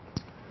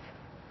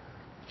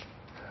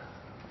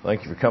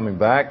Thank you for coming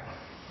back.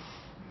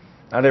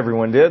 Not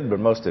everyone did, but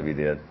most of you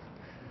did.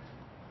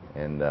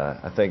 And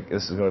I think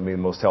this is going to be the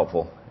most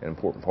helpful and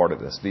important part of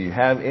this. Do you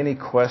have any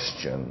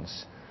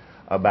questions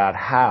about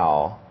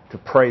how to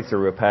pray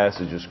through a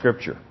passage of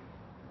Scripture?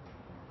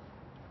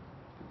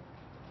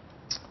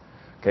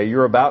 Okay,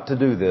 you're about to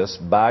do this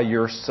by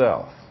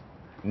yourself.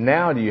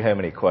 Now do you have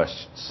any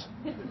questions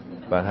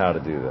about how to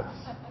do this?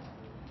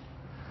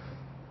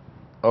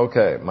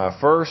 Okay, my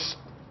first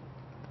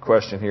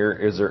question here,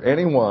 is there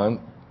anyone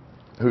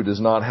who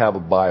does not have a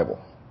Bible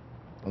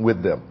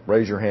with them?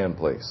 Raise your hand,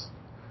 please.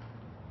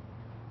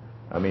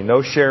 I mean,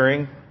 no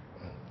sharing.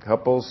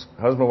 Couples,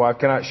 husband and wife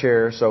cannot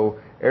share, so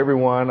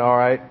everyone, all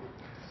right.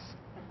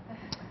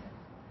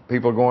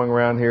 People are going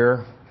around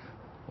here.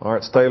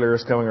 Lawrence Taylor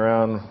is coming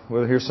around.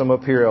 Well, here's some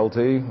up here, LT.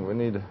 We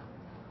need to...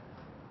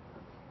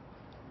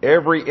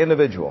 Every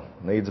individual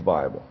needs a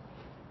Bible.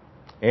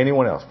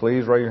 Anyone else,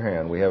 please raise your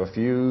hand. We have a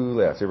few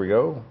left. Here we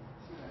go.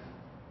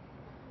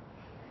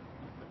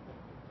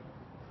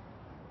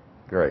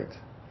 Great.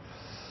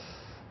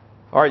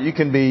 All right, you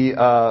can be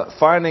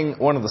finding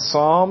one of the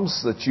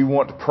Psalms that you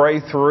want to pray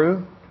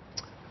through.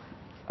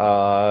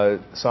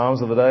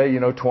 Psalms of the day,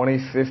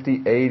 20,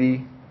 50, 80,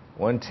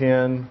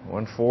 110,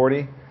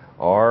 140,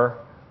 or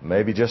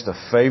maybe just a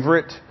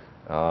favorite.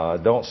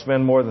 Don't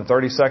spend more than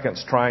 30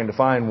 seconds trying to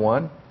find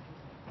one.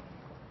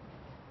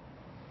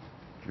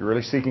 If you're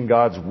really seeking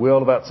God's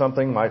will about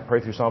something, you might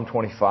pray through Psalm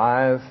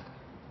 25.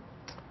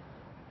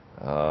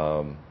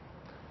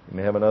 You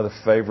may have another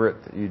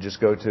favorite that you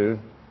just go to.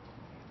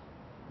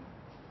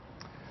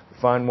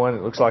 Find one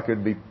that looks like it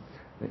would be,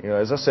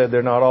 as I said,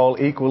 they're not all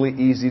equally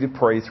easy to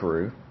pray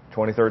through.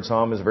 23rd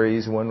Psalm is a very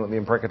easy one. The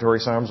imprecatory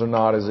Psalms are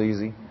not as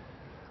easy.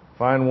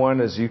 Find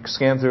one as you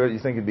scan through it you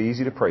think it'd be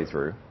easy to pray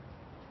through.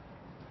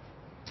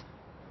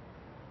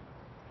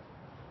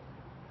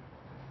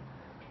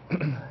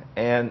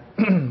 And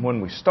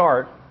when we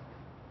start,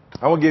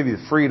 I will give you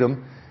the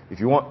freedom, if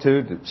you want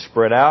to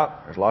spread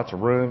out. There's lots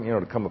of room,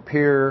 to come up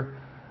here,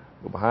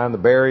 go behind the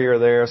barrier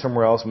there,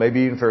 somewhere else.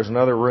 Maybe even if there's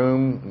another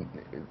room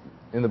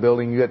in the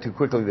building you get to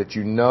quickly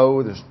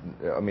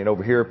that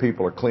over here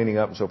people are cleaning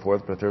up and so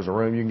forth, but if there's a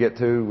room you can get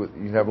to,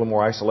 you can have a little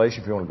more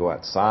isolation if you want to go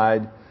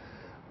outside.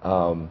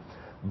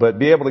 But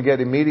be able to get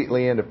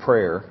immediately into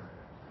prayer.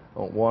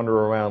 Don't wander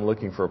around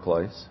looking for a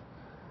place.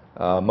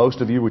 Most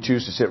of you would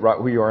choose to sit right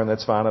where you are, and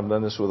that's fine. I've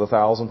done this with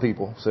 1,000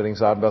 people sitting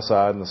side by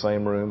side in the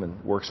same room, and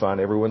it works fine.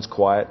 Everyone's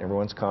quiet.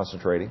 Everyone's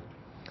concentrating.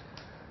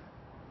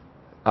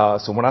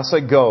 So when I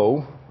say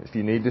go, if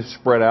you need to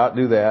spread out,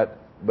 do that.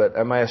 But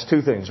I'm going to ask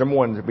two things. Number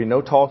one, there'll be no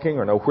talking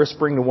or no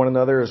whispering to one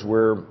another as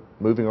we're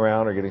moving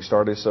around or getting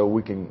started, so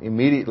we can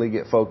immediately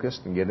get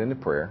focused and get into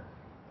prayer.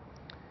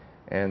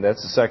 And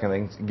that's the second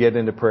thing. Get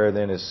into prayer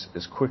then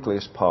as quickly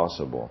as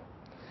possible.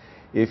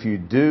 If you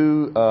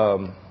do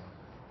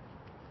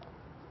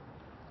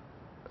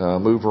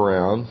move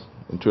around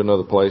into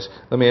another place,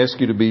 let me ask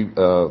you to be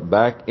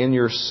back in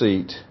your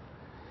seat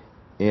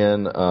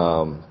in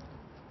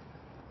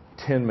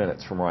 10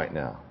 minutes from right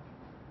now.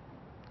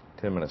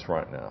 10 minutes from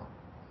right now.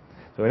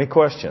 So any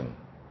question?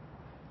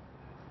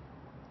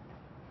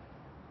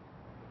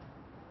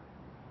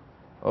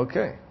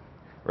 Okay.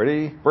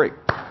 Ready? Break.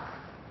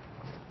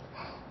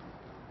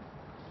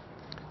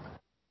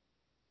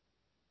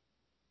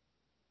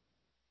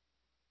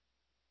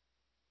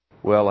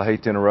 Well, I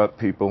hate to interrupt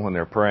people when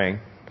they're praying.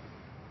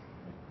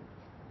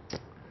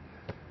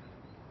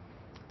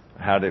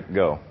 How'd it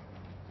go?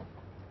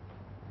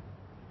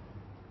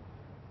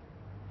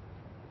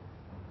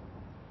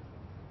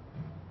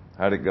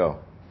 How'd it go?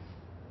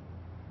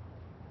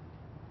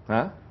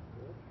 Huh?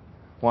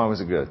 Why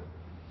was it good?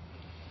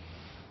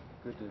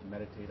 Good to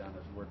meditate on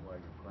His Word while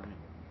you're praying.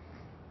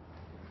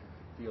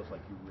 It feels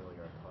like you really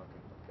are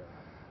talking with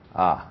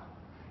God.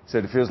 He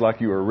said it feels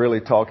like you are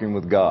really talking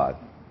with God.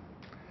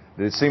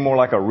 Did it seem more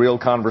like a real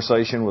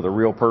conversation with a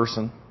real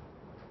person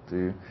to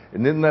you?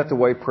 And isn't that the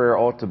way prayer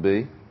ought to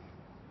be?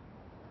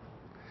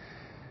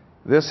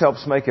 This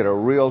helps make it a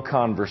real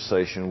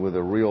conversation with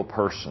a real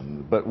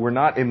person. But we're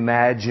not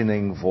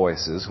imagining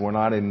voices. We're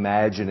not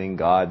imagining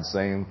God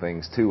saying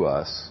things to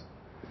us.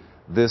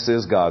 This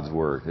is God's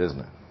Word, isn't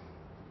it?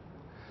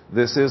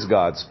 This is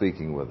God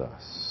speaking with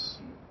us.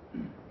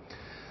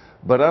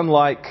 But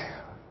unlike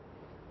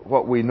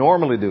what we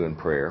normally do in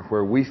prayer,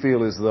 where we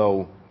feel as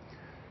though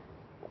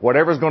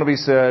whatever's going to be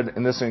said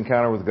in this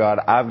encounter with God,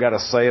 I've got to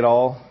say it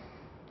all.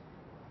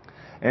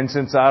 And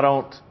since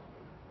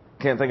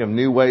can't think of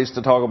new ways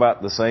to talk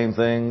about the same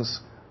things,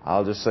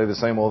 I'll just say the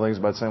same old things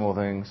about the same old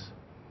things.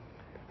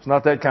 It's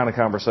not that kind of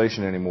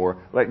conversation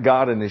anymore. Let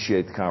God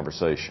initiate the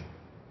conversation.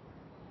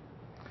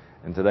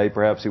 And today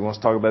perhaps He wants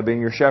to talk about being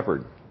your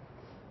shepherd.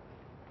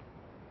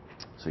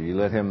 So you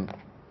let Him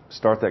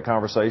start that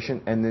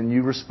conversation and then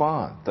you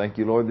respond. Thank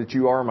you, Lord, that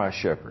you are my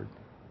shepherd.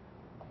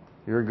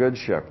 You're a good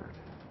shepherd.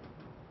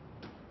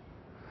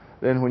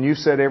 Then when you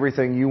said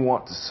everything you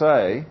want to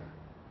say,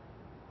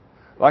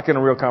 like in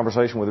a real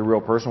conversation with a real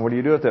person, what do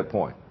you do at that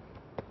point?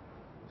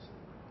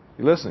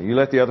 You listen. You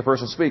let the other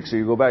person speak. So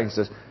you go back and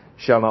says,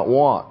 shall not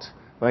want.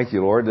 Thank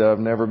you, Lord, that I've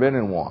never been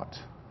in want.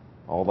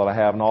 All that I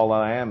have and all that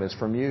I am is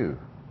from you.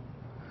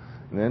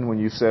 And then when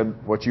you've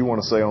said what you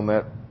want to say on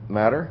that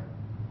matter,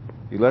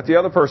 you let the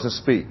other person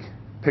speak.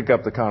 Pick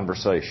up the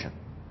conversation.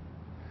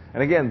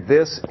 And again,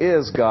 this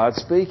is God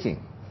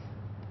speaking.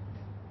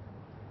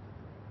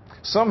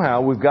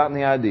 Somehow we've gotten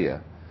the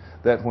idea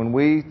that when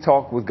we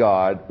talk with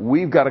God,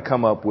 we've got to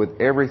come up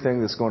with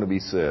everything that's going to be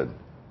said.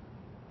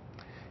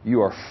 You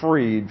are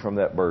freed from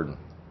that burden.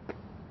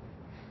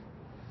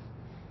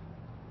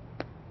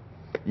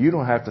 You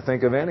don't have to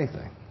think of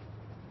anything.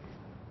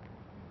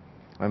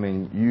 I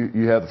mean,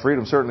 you have the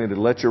freedom certainly to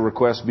let your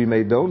requests be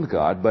made known to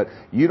God, but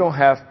you don't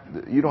have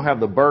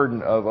the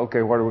burden of,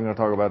 okay, what are we going to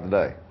talk about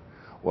today?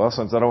 Well,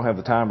 since I don't have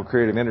the time or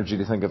creative energy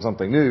to think of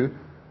something new,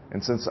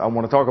 and since I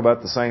want to talk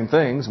about the same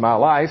things, my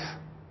life,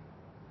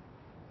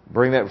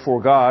 bring that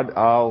before God,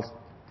 I'll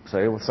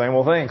say the same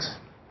old things.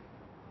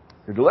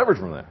 You're delivered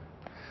from that.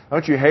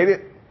 Don't you hate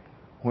it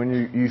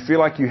when you feel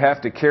like you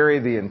have to carry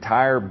the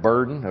entire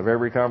burden of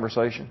every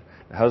conversation?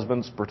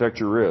 Husbands, protect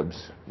your ribs,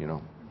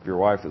 if your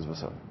wife is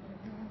beside you.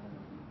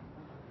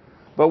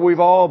 But we've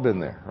all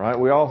been there, right?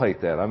 We all hate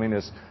that. I mean,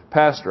 as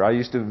pastor, I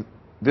used to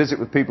visit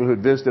with people who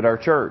had visited our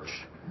church.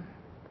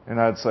 And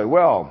I'd say,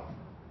 well,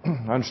 I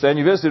understand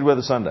you visited with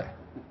us Sunday.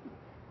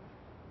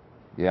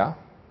 Yeah?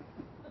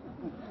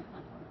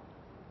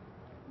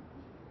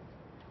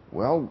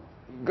 Well,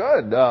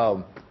 good.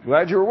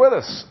 Glad you were with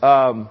us.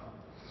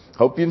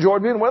 Hope you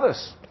enjoyed being with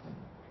us.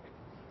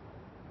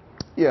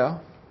 Yeah.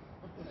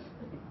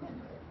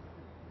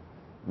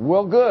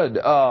 Well, good.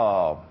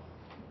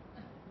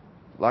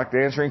 Like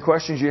to answer any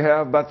questions you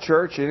have about the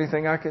church?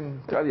 Anything I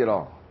can tell you at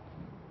all?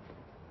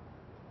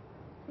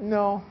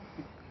 No.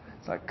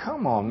 It's like,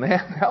 come on, man,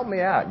 help me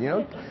out.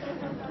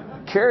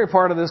 Carry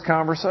part of this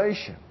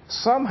conversation.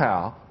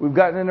 Somehow we've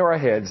gotten into our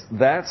heads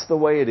that's the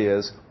way it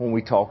is when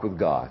we talk with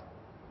God.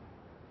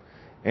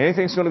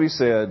 Anything's going to be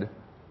said,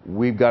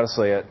 we've got to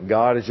say it.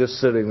 God is just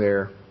sitting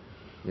there,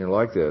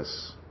 like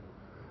this.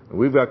 And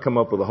we've got to come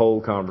up with a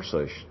whole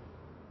conversation.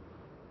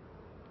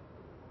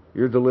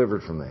 You're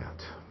delivered from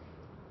that.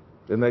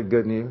 Isn't that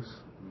good news?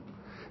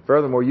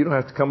 Furthermore, you don't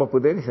have to come up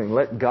with anything.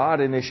 Let God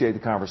initiate the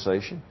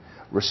conversation.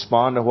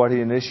 Respond to what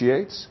He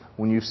initiates.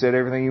 When you've said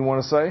everything you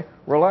want to say,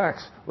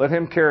 relax. Let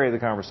Him carry the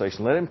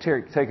conversation. Let Him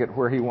take it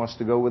where He wants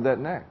to go with that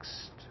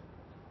next.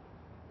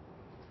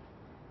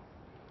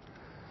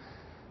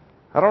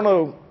 I don't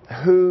know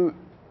who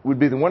would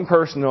be the one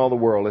person in all the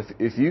world,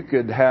 if you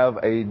could have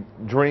a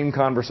dream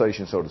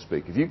conversation, so to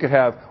speak. If you could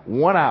have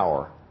 1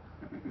 hour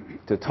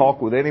to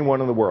talk with anyone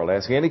in the world,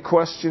 ask any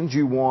questions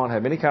you want,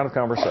 have any kind of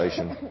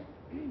conversation.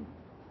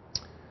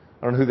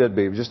 I don't know who that'd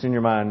be, but just in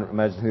your mind,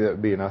 imagine who that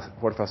would be. And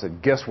what if I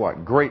said, guess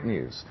what? Great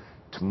news.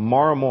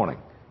 Tomorrow morning,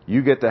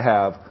 you get to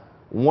have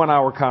 1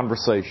 hour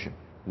conversation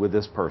with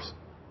this person.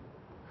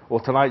 Well,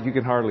 tonight you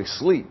can hardly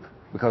sleep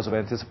because of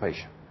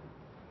anticipation.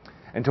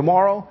 And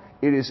tomorrow,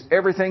 it is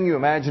everything you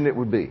imagined it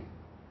would be.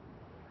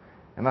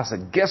 And I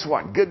said, guess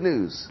what? Good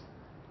news.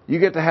 You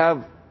get to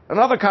have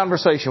another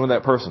conversation with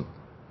that person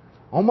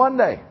on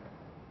Monday.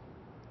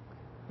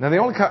 Now, the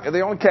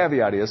only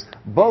caveat is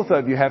both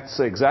of you have to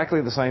say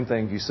exactly the same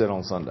things you said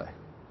on Sunday.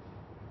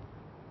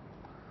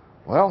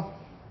 Well,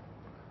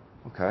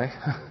 okay.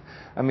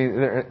 I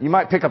mean, you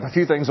might pick up a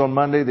few things on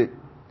Monday that,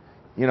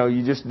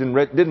 you just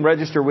didn't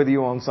register with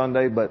you on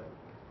Sunday, but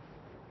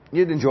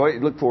you'd enjoy it,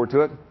 you'd look forward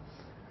to it.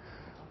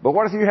 But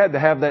what if you had to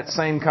have that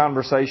same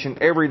conversation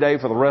every day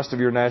for the rest of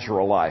your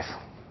natural life?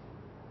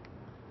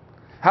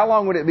 How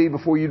long would it be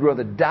before you'd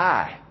rather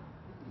die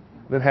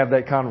than have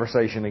that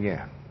conversation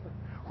again?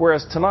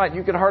 Whereas tonight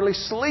you could hardly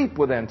sleep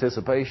with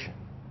anticipation.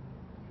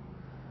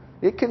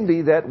 It can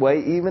be that way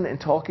even in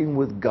talking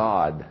with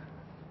God.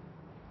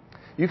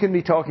 You can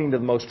be talking to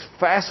the most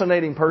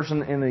fascinating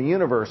person in the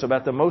universe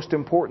about the most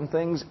important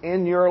things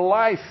in your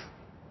life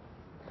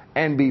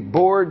and be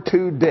bored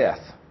to death.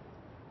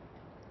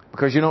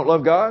 Because you don't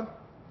love God?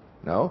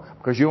 No.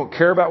 Because you don't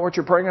care about what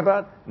you're praying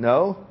about?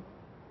 No.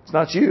 It's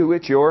not you,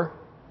 it's your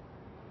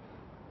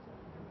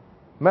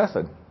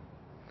method.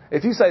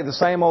 If you say the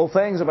same old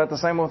things about the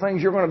same old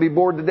things, you're going to be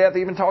bored to death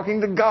even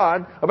talking to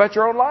God about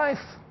your own life.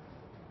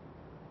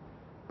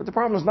 But the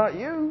problem is not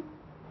you.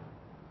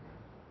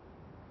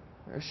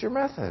 It's your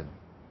method.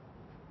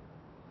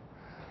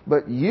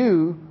 But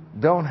you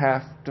don't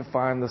have to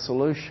find the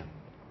solution.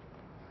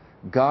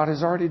 God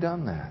has already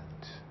done that.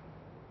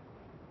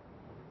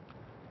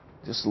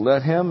 Just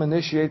let Him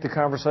initiate the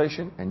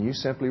conversation and you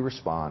simply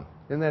respond.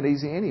 Isn't that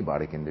easy?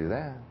 Anybody can do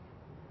that.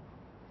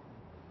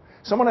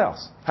 Someone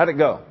else. How'd it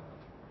go?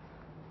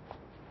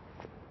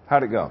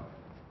 How'd it go?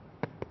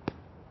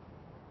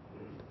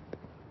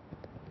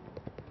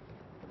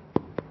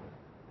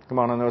 Come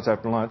on, I know it's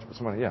after lunch, but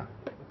somebody, yeah.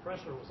 The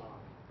pressure was off.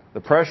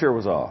 The pressure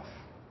was off.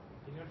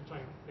 You didn't have to try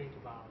and think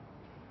about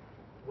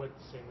what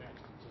to say next.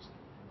 It just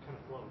kind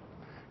of flowed.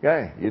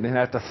 Okay, you didn't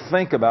have to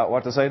think about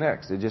what to say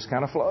next. It just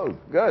kind of flowed.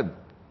 Good.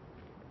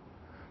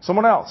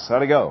 Someone else,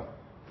 how'd it go?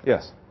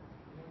 Yes.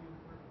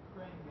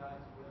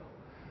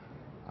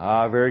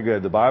 Very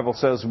good. The Bible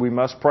says we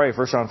must pray.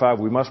 1 John 5,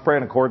 we must pray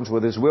in accordance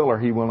with His will or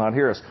He will not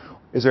hear us.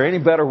 Is there any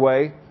better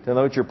way to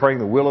know that you're praying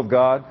the will of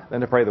God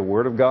than to pray the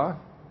Word of God?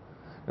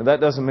 Now,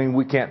 that doesn't mean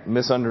we can't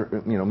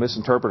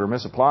misinterpret or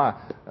misapply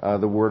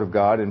the Word of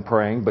God in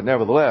praying, but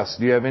nevertheless,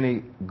 do you have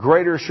any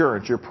greater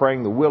assurance you're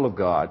praying the will of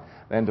God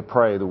than to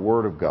pray the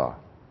Word of God?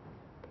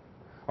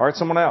 All right,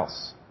 someone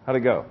else. How'd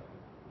it go?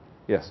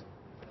 Yes.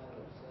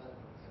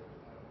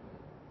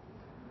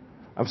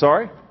 I'm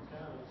sorry?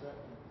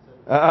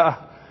 All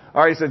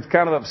right, he said it's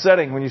kind of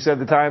upsetting when you said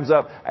the time's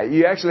up.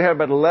 You actually had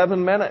about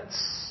 11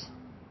 minutes.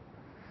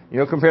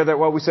 Compare that to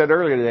what we said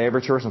earlier today.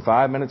 Every church in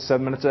 5 minutes,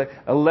 7 minutes a day.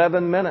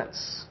 11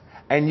 minutes.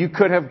 And you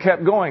could have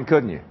kept going,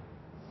 couldn't you?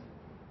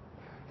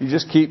 You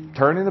just keep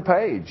turning the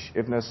page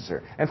if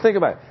necessary. And think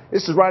about it.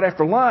 This is right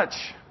after lunch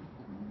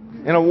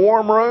in a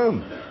warm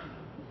room.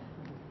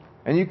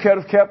 And you could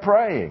have kept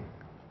praying.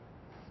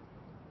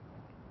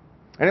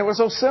 And it was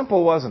so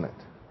simple, wasn't it?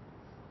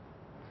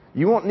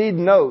 You won't need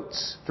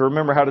notes to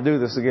remember how to do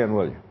this again,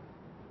 will you?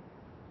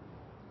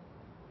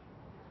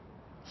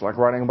 It's like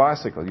riding a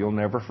bicycle. You'll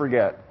never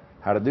forget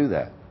how to do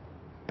that.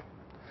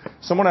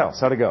 Someone else,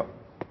 how'd it go?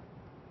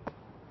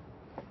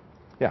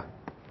 Yeah.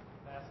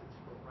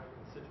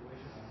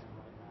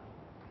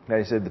 Now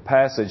he said the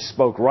passage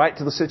spoke right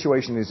to the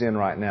situation he's in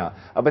right now.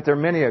 I bet there are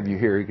many of you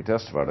here who could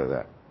testify to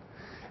that.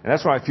 And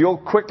that's why if you'll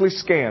quickly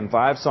scan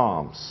 5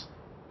 Psalms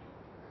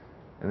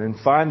and then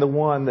find the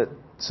one that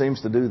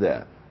seems to do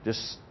that,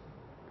 just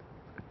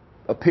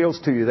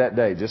appeals to you that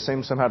day, just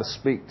seems somehow to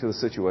speak to the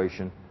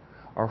situation,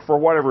 or for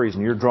whatever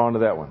reason you're drawn to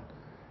that one.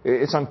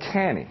 It's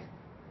uncanny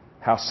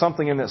how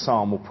something in that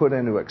psalm will put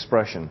into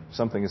expression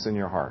something that's in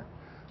your heart.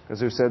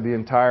 Because we said the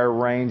entire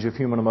range of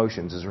human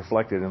emotions is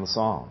reflected in the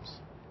Psalms.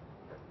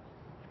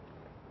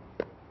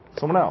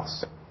 Someone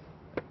else?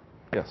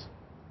 Yes?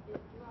 It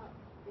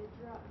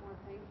drew up more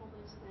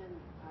thankfulness than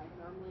I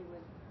normally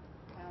would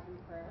have in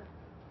prayer.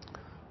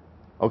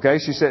 Okay,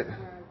 she said... Where I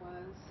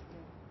was,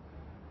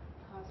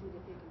 it caused me to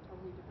think in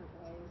totally different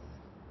ways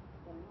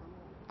than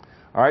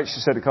normal. All right,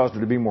 she said it caused her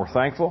to be more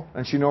thankful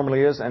than she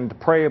normally is and to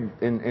pray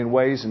in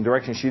ways and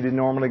directions she didn't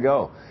normally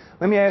go.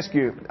 Let me ask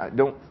you,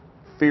 don't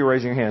fear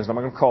raising your hands, I'm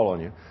not going to call on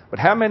you, but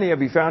how many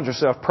of you found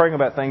yourself praying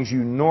about things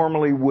you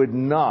normally would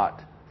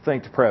not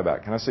think to pray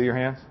about? Can I see your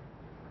hands?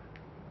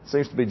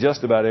 Seems to be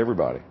just about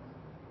everybody.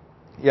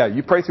 Yeah,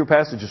 you pray through a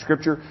passage of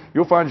Scripture,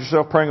 you'll find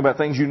yourself praying about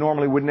things you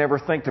normally would never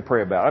think to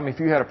pray about. I mean, if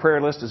you had a prayer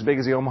list as big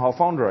as the Omaha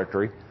phone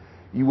directory,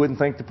 you wouldn't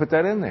think to put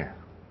that in there.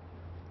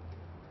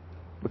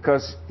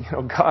 Because,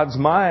 God's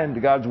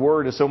mind, God's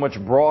Word is so much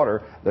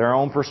broader than our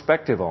own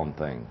perspective on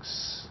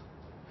things.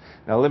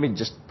 Now, let me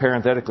just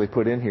parenthetically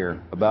put in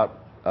here about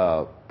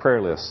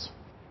prayer lists.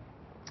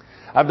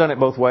 I've done it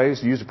both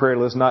ways, use a prayer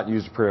list, not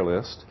use a prayer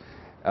list.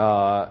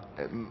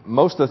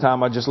 Most of the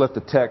time, I just let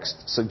the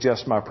text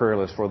suggest my prayer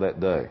list for that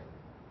day.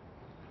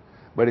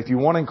 But if you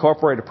want to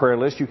incorporate a prayer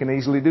list, you can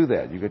easily do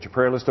that. You got your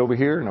prayer list over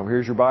here, and over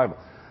here's your Bible.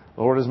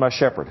 The Lord is my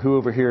shepherd. Who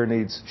over here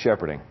needs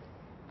shepherding?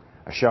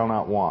 I shall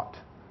not want.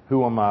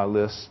 Who on my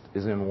list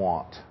is in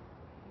want?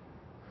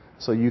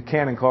 So you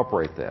can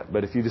incorporate that.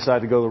 But if you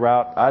decide to go the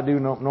route I do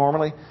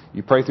normally,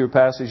 you pray through a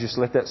passage, just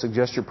let that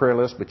suggest your prayer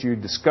list, but you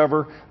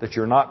discover that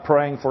you're not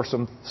praying for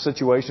some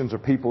situations or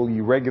people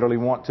you regularly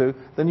want to,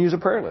 then use a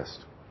prayer list.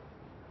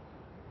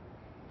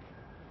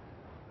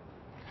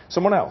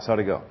 Someone else, how'd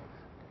it go?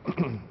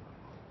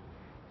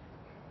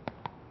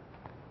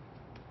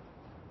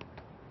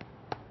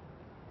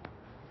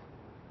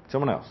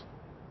 Someone else,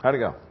 how'd it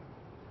go?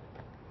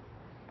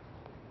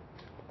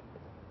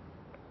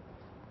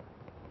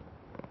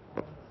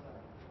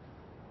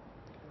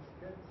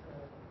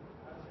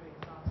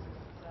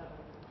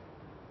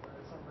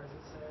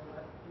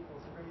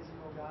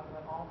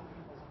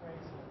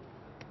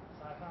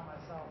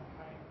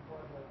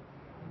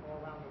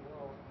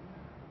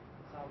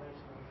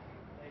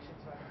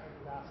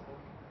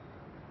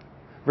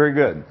 Very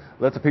good.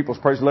 Let the peoples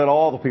praise. Let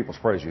all the peoples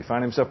praise you. You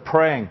find himself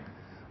praying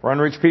for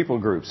unreached people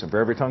groups and for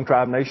every tongue,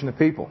 tribe, nation of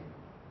people.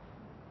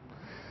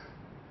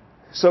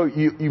 So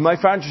you may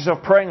find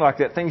yourself praying like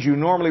that, things you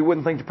normally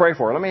wouldn't think to pray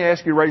for. Let me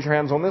ask you to raise your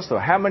hands on this, though.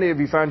 How many of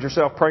you find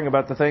yourself praying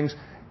about the things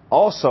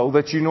also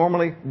that you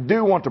normally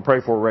do want to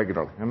pray for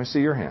regularly? Let me see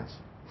your hands.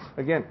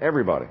 Again,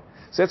 everybody.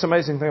 See, that's the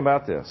amazing thing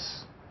about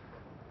this.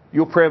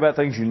 You'll pray about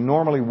things you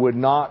normally would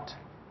not,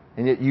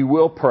 and yet you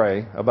will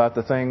pray about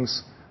the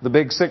things, the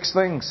big 6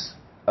 things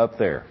up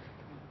there.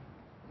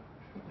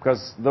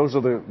 Because those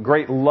are the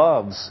great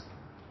loves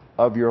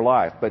of your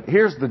life. But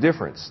here's the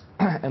difference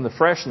and the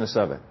freshness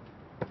of it.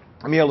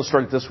 Let me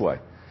illustrate it this way.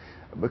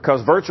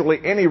 Because virtually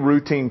any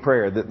routine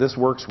prayer that this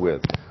works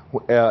with,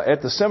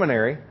 at the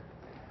seminary,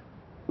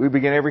 we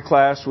begin every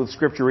class with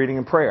scripture reading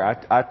and prayer.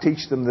 I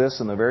teach them this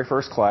in the very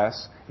first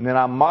class, and then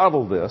I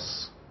model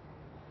this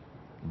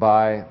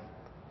by,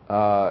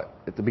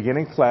 at the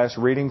beginning of class,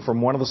 reading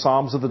from one of the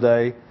Psalms of the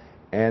day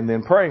and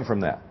then praying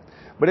from that.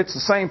 But it's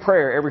the same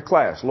prayer every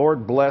class.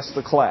 Lord, bless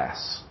the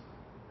class.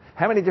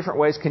 How many different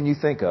ways can you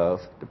think of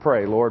to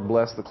pray, Lord,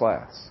 bless the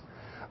class?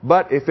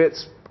 But if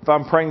it's If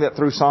I'm praying that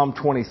through Psalm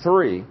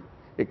 23,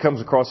 it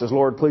comes across as,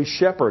 Lord, please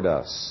shepherd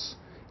us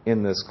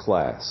in this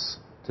class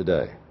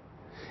today.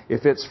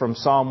 If it's from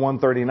Psalm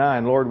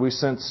 139, Lord, we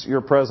sense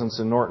your presence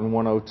in Norton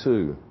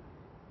 102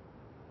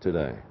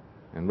 today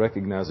and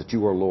recognize that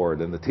you are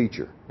Lord and the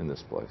teacher in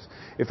this place.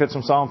 If it's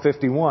from Psalm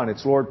 51,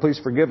 it's, Lord, please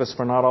forgive us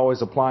for not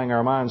always applying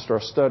our minds to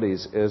our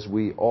studies as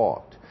we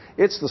ought.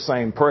 It's the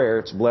same prayer.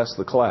 It's bless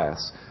the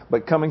class.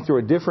 But coming through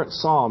a different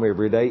psalm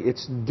every day,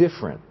 it's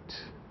different.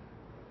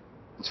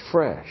 It's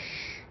fresh.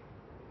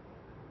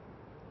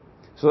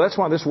 So that's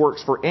why this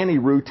works for any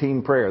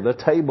routine prayer, the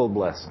table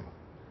blessing.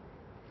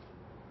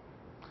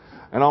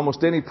 And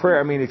almost any prayer,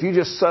 I mean, if you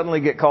just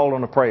suddenly get called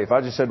on to pray, if I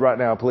just said right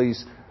now,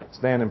 please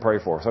stand and pray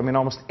for us. I mean,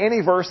 almost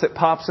any verse that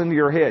pops into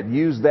your head,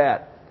 use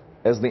that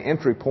as the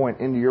entry point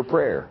into your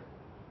prayer.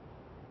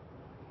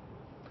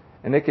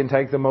 And it can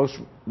take the most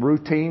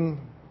routine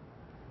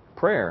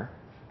prayer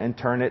and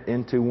turn it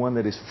into one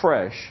that is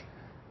fresh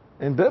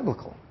and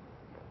biblical.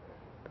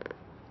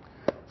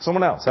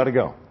 Someone else, how'd it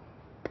go?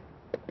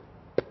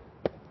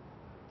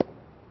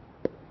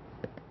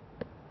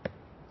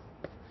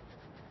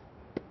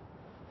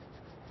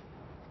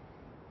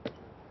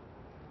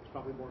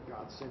 Probably more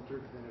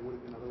God-centered than it would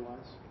have been otherwise.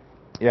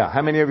 Yeah,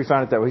 how many of you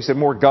found it that way? He said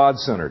more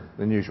God-centered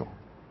than usual.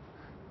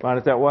 Find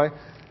it that way?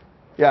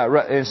 Yeah,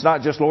 it's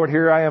not just, Lord,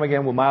 here I am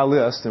again with my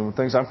list and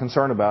things I'm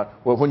concerned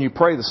about. Well, when you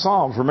pray the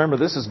Psalms, remember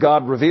this is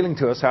God revealing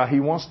to us how He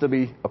wants to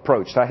be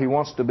approached, how He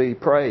wants to be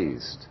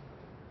praised.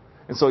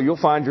 And so you'll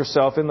find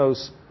yourself in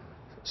those,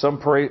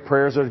 some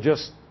prayers that are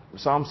just,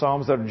 psalms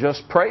that are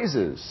just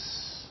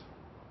praises.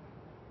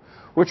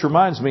 Which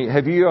reminds me,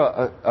 have you,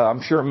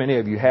 I'm sure many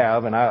of you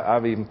have, and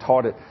I've even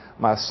taught it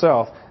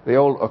myself, the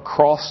old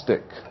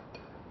acrostic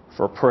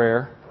for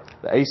prayer,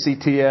 the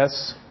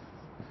ACTS,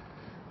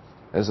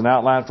 as an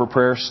outline for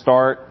prayer.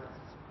 Start,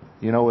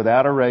 with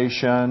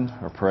adoration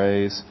or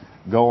praise.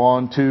 Go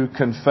on to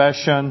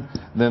confession,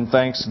 then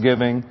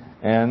thanksgiving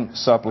and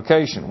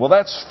supplication. Well,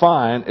 that's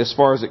fine as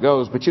far as it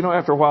goes, but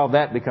after a while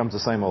that becomes the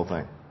same old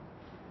thing.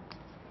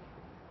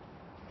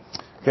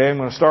 Okay, I'm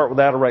going to start with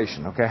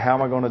adoration. Okay, how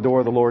am I going to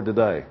adore the Lord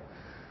today?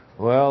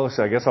 Well,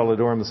 I guess I'll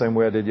adore Him the same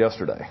way I did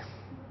yesterday.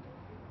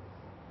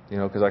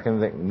 Because I can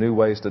think new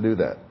ways to do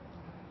that.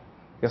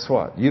 Guess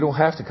what? You don't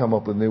have to come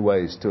up with new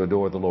ways to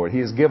adore the Lord. He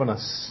has given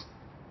us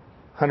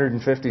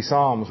 150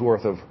 Psalms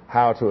worth of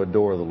how to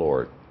adore the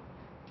Lord.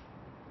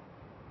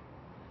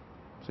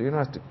 So you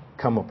don't have to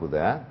come up with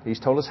that. He's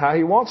told us how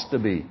He wants to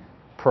be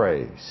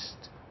praised.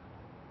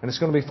 And it's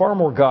going to be far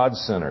more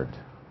God-centered.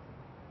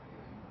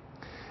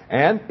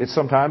 And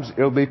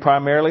it'll be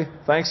primarily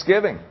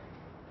thanksgiving.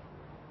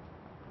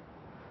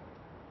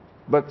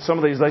 But some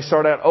of these, they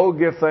start out, oh,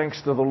 give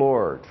thanks to the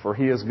Lord, for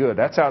He is good.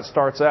 That's how it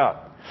starts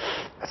out.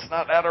 That's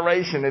not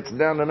adoration. It's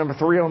down to number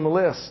 3 on the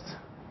list.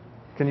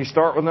 Can you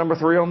start with number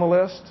 3 on the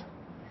list?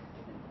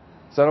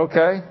 Is that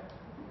okay?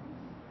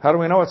 How do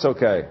we know it's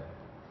okay?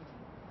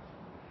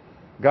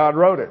 God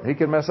wrote it. He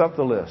can mess up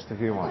the list if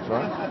He wants,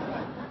 right?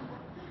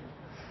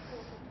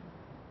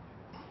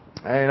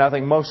 And I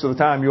think most of the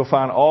time you'll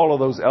find all of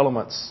those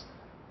elements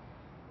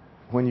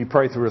when you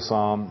pray through a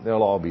psalm.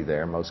 They'll all be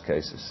there in most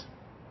cases.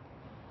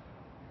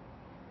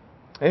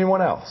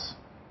 Anyone else?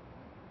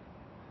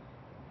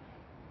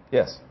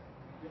 Yes.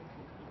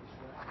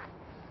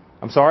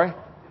 I'm sorry?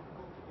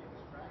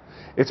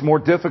 It's more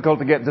difficult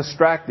to get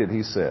distracted,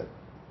 he said.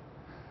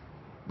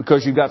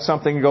 Because you've got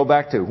something to go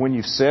back to. When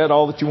you've said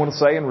all that you want to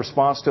say in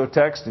response to a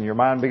text and your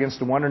mind begins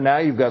to wander, now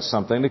you've got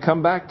something to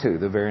come back to,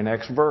 the very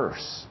next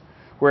verse.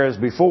 Whereas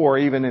before,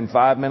 even in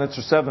 5 minutes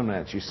or 7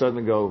 minutes, you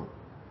suddenly go,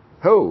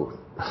 oh,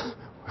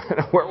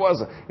 where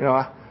was I?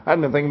 I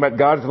hadn't been thinking about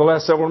God for the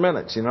last several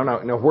minutes.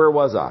 Now where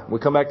was I? We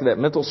come back to that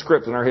mental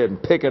script in our head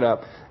and pick it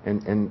up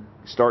and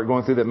start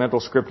going through that mental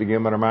script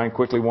again, but our mind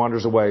quickly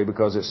wanders away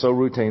because it's so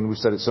routine. We've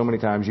said it so many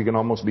times, you can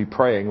almost be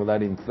praying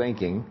without even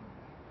thinking.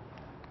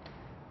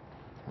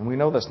 And we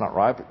know that's not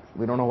right, but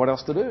we don't know what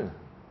else to do.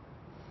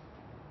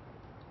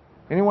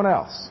 Anyone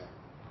else?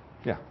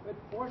 Yeah. It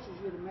forces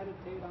you to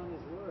meditate on His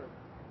Word.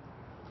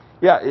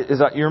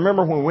 Yeah, you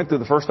remember when we went through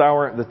the first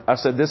hour, I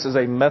said this is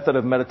a method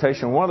of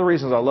meditation. One of the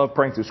reasons I love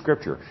praying through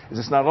Scripture is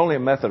it's not only a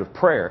method of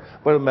prayer,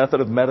 but a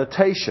method of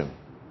meditation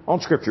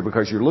on Scripture,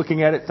 because you're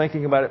looking at it,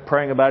 thinking about it,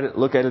 praying about it,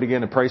 look at it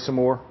again and pray some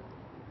more.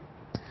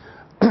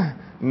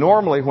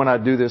 Normally when I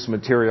do this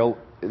material,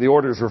 the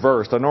order is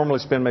reversed. I normally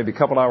spend maybe a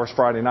couple hours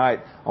Friday night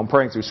on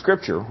praying through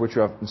Scripture, which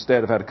I've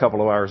instead have had a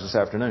couple of hours this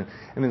afternoon.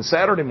 And then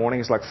Saturday morning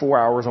it's like 4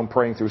 hours on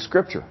praying through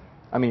Scripture.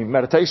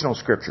 Meditation on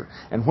Scripture.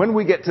 And when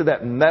we get to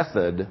that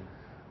method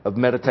of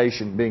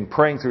meditation being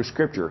praying through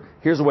Scripture,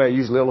 here's the way I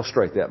usually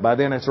illustrate that. By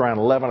then it's around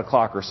 11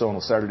 o'clock or so on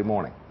a Saturday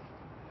morning.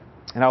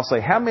 And I'll say,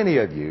 how many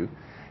of you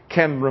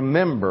can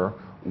remember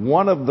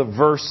one of the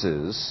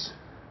verses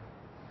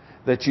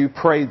that you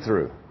prayed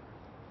through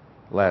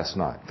last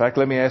night? In fact,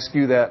 let me ask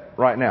you that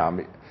right now.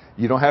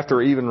 You don't have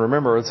to even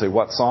remember and say,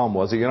 what psalm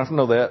was it? You don't have to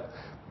know that.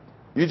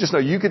 You just know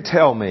you could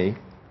tell me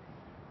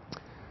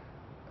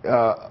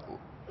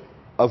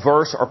a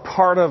verse or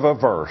part of a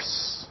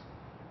verse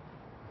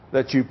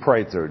that you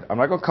prayed through. I'm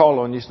not going to call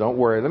on you, so don't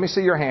worry. Let me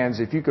see your hands.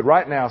 If you could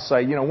right now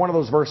say, one of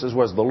those verses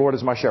was, the Lord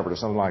is my shepherd, or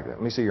something like that.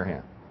 Let me see your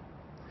hand.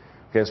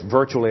 Okay, it's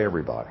virtually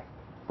everybody.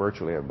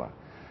 Virtually everybody.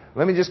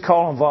 Let me just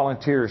call on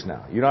volunteers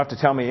now. You don't have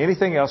to tell me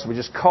anything else, but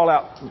just call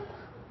out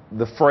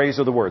the phrase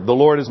or the word. The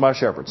Lord is my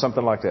shepherd.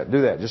 Something like that.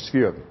 Do that. Just a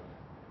few of you.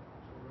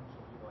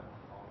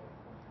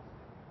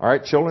 All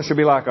right, children should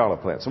be like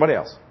olive plants. Somebody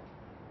else.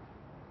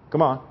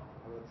 Come on.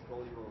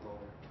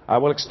 I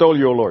will extol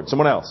you, O Lord.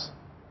 Someone else.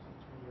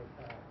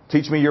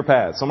 Teach me your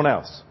path. Someone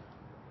else.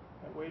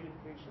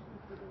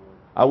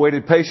 I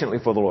waited patiently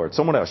for the Lord.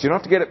 Someone else. You don't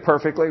have to get it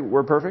perfectly.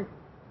 We're perfect.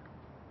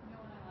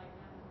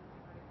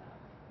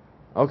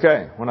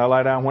 Okay. When I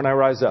lie down, when I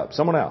rise up.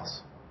 Someone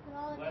else.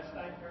 Lest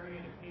I tear you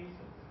to pieces.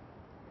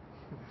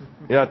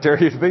 Yeah, tear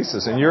you to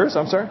pieces. And yours?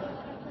 I'm sorry? Let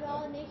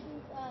all the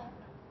nations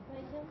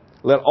praise Him.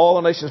 Let all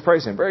the nations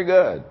praise Him. Very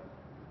good.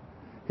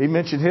 He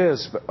mentioned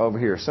his over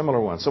here. Similar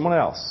one. Someone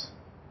else.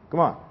 Come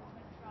on.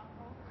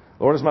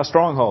 Lord is my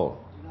stronghold.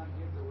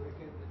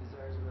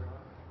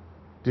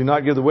 Do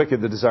not give the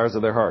wicked the desires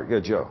of their heart.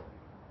 Good, Joe.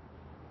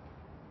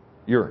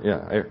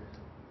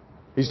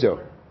 He's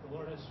Joe. The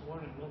Lord has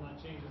sworn and will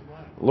not change His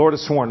mind. The Lord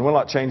has sworn and will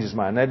not change His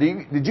mind. Now,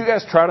 did you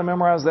guys try to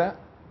memorize that?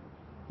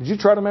 Did you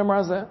try to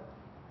memorize that?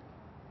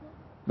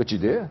 But you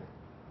did.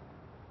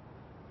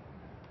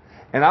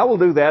 And I will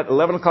do that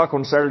 11 o'clock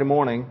on Saturday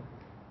morning.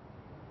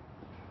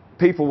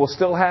 People will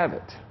still have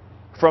it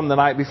from the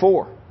night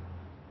before.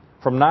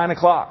 From 9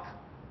 o'clock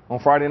on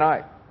Friday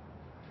night.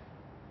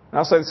 And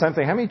I'll say the same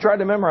thing. How many tried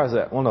to memorize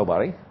that? Well,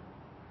 nobody.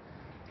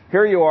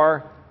 Here you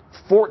are,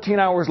 14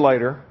 hours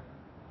later.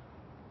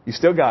 You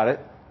still got it.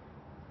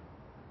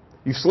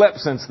 You've slept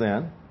since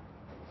then.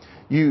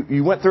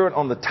 You went through it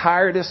on the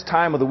tiredest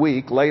time of the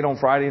week, late on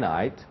Friday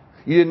night.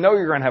 You didn't know you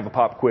were going to have a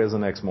pop quiz the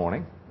next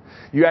morning.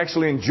 You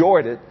actually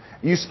enjoyed it.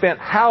 You spent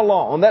how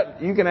long on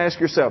that? You can ask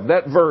yourself,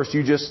 that verse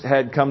you just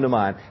had come to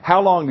mind,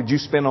 how long did you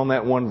spend on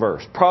that one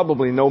verse?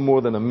 Probably no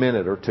more than a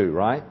minute or two,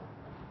 right?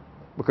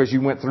 Because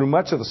you went through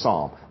much of the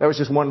psalm. That was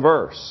just one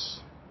verse.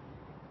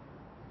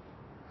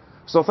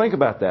 So think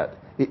about that.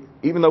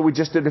 Even though we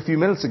just did it a few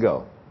minutes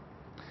ago,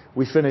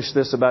 we finished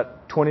this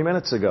about 20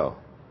 minutes ago.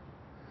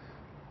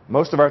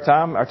 Most of our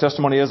time, our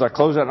testimony is I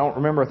close out and don't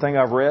remember a thing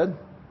I've read.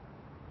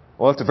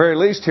 Well, at the very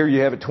least, here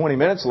you have it 20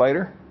 minutes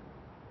later.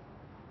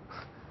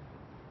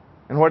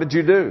 And what did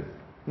you do?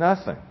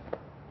 Nothing.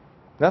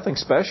 Nothing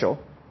special.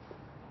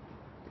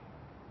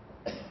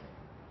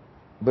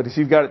 But if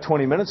you've got it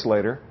 20 minutes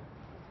later,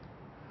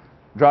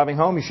 driving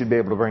home, you should be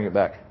able to bring it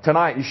back.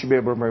 Tonight, you should be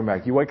able to bring it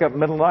back. You wake up in the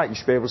middle of the night, you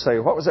should be able to say,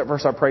 what was that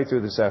verse I prayed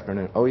through this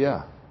afternoon? Oh,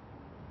 yeah.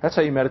 That's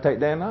how you meditate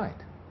day and night.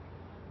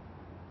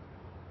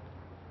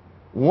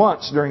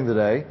 Once during the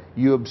day,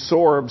 you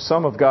absorb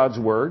some of God's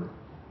Word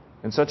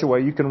in such a way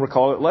you can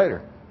recall it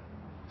later.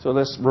 So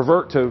let's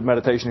revert to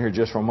meditation here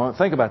just for a moment.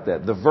 Think about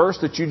that. The verse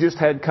that you just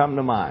had come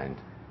to mind,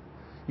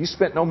 you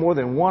spent no more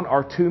than 1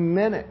 or 2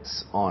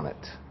 minutes on it.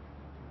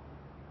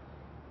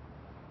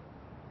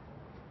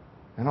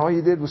 And all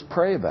you did was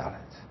pray about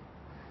it.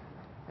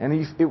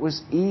 And it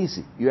was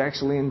easy. You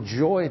actually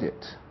enjoyed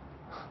it.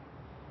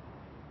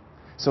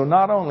 So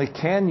not only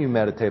can you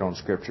meditate on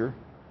Scripture,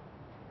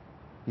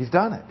 you've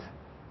done it.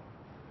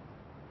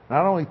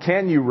 Not only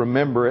can you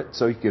remember it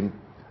so you can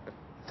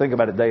think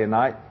about it day and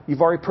night,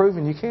 you've already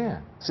proven you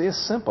can. See,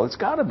 it's simple. It's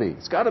got to be.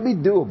 It's got to be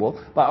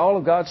doable by all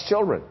of God's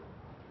children.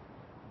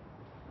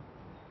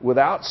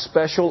 Without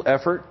special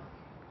effort.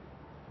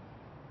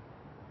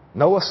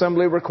 No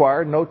assembly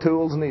required. No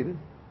tools needed.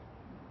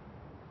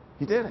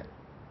 You did it.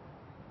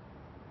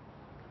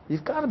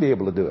 You've got to be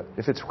able to do it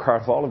if it's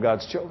required of all of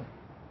God's children.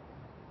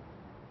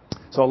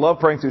 So I love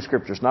praying through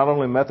Scripture. It's not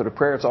only a method of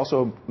prayer, it's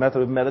also a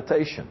method of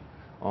meditation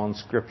on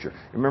Scripture.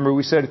 Remember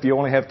we said if you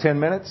only have 10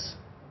 minutes,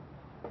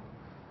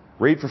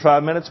 read for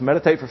 5 minutes,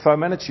 meditate for 5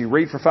 minutes. You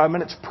read for 5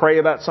 minutes, pray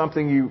about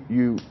something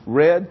you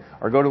read,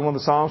 or go to one of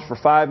the Psalms for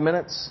 5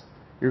 minutes.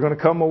 You're going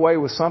to come away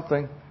with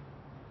something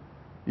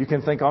you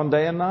can think on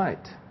day and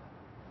night.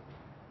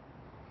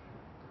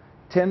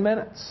 10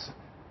 minutes.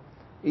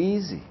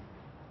 Easy.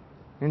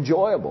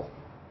 Enjoyable.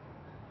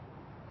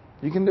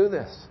 You can do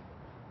this.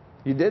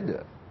 You did do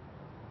it.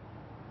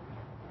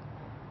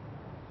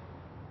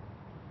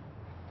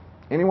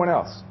 Anyone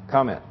else?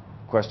 Comment,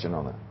 question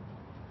on that?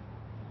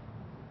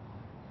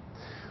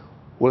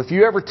 Well, if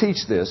you ever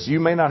teach this, you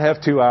may not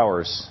have 2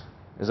 hours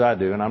as I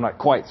do, and I'm not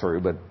quite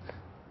through, but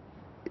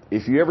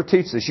if you ever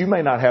teach this, you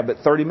may not have but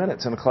 30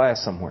 minutes in a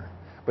class somewhere.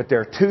 But there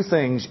are 2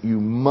 things you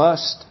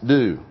must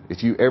do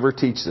if you ever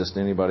teach this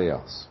to anybody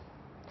else.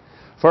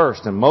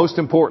 First, and most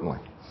importantly,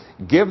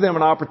 give them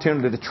an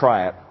opportunity to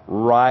try it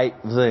right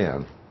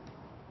then.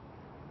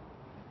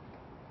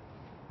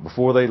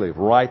 Before they leave,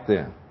 right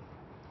then.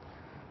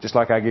 Just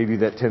like I gave you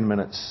that 10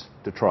 minutes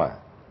to try it.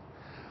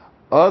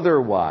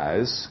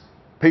 Otherwise,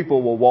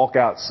 people will walk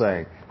out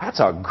saying,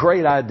 that's a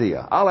great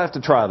idea. I'll have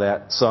to try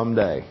that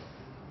someday.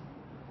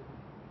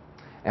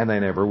 And they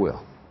never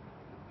will.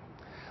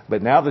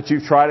 But now that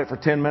you've tried it for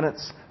 10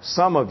 minutes,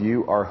 some of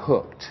you are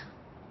hooked.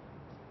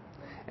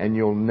 And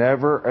you'll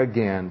never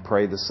again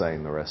pray the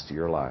same the rest of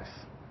your life.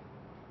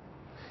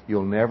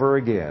 You'll never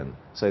again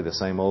say the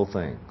same old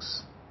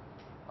things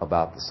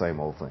about the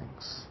same old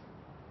things.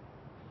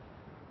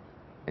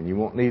 And you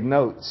won't need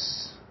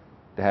notes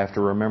to have to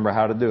remember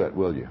how to do it,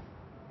 will you?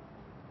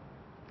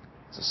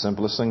 It's the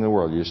simplest thing in the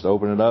world. You just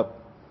open it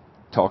up,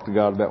 talk to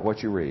God about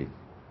what you read.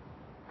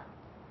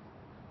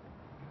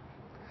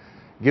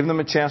 Give them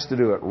a chance to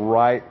do it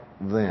right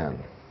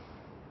then.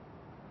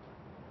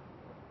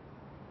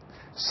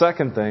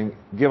 Second thing,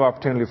 give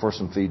opportunity for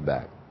some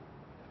feedback.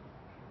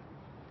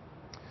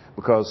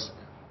 Because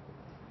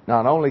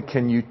not only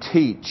can you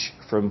teach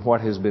from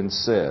what has been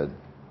said,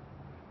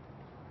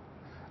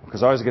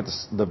 because I always get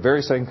the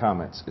very same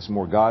comments. It's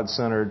more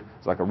God-centered.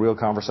 It's like a real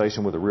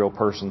conversation with a real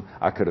person.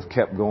 I could have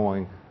kept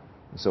going,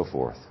 and so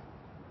forth.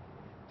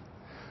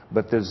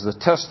 But there's the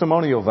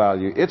testimonial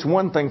value. It's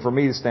one thing for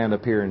me to stand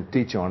up here and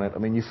teach on it. I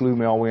mean, you flew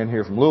me all the way in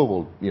here from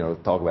Louisville,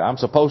 to talk about it. I'm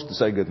supposed to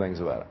say good things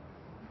about it.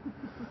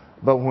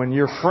 But when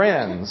your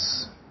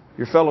friends,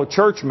 your fellow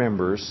church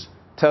members,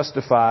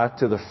 testify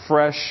to the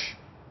fresh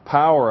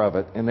power of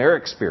it in their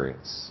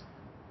experience,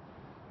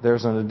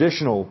 there's an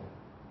additional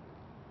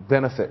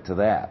benefit to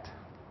that.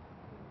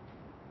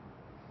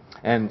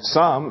 And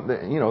some,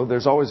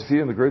 there's always a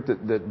few in the group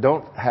that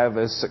don't have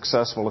as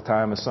successful a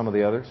time as some of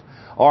the others.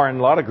 Or in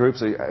a lot of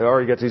groups, I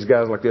already got these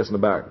guys like this in the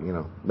back,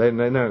 They're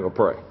not going to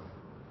pray.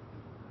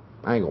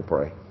 I ain't going to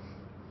pray.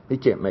 He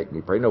can't make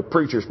me pray. No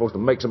preacher's supposed to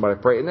make somebody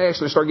pray. And they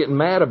actually start getting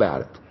mad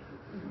about it.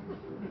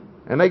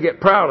 And they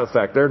get proud of the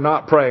fact they're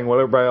not praying while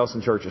everybody else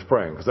in church is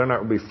praying. Because they're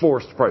not going to be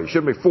forced to pray. You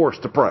shouldn't be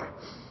forced to pray.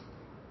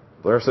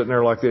 They're sitting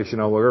there like this,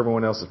 while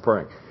everyone else is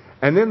praying.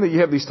 And then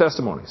you have these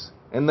testimonies.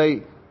 And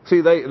they're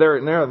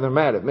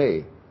mad at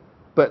me.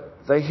 But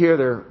they hear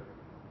their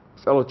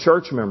fellow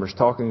church members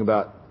talking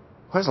about,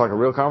 well, it's like a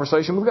real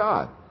conversation with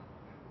God.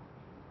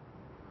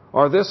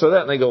 Or this or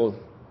that. And they go,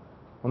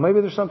 well, maybe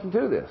there's something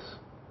to this.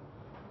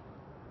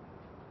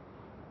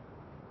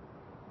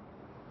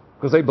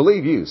 Because they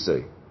believe you,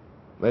 see.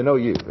 They know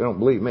you. They don't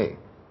believe me.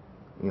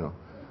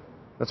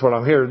 That's what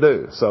I'm here to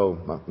do. So,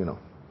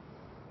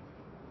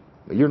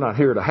 But you're not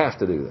here to have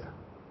to do that.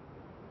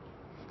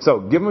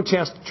 So, give them a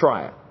chance to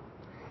try it.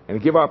 And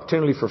give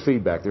opportunity for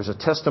feedback. There's a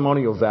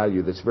testimonial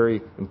value that's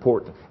very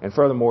important. And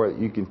furthermore,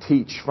 you can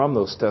teach from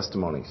those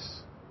testimonies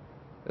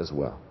as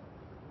well.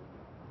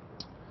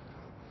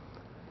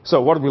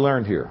 So, what have we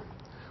learned here?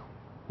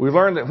 We've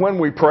learned that when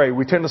we pray,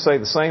 we tend to say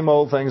the same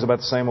old things about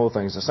the same old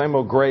things. The same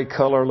old gray,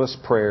 colorless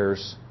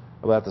prayers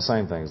about the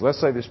same things.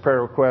 Let's say this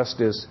prayer request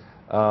is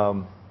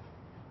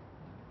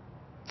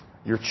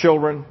your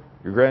children,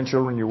 your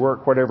grandchildren, your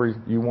work, whatever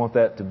you want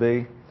that to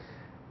be.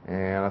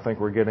 And I think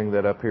we're getting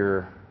that up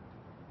here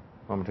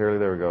momentarily.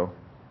 There we go.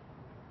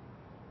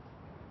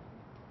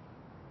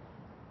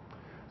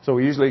 So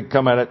we usually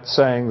come at it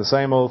saying the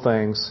same old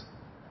things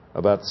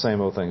about the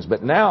same old things.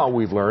 But now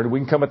we've learned we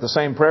can come at the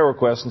same prayer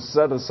request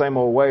instead of the same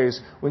old ways.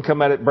 We can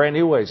come at it brand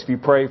new ways. If you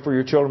pray for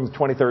your children with the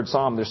 23rd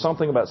Psalm, there's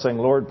something about saying,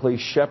 Lord,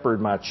 please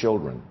shepherd my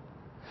children,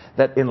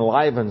 that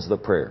enlivens the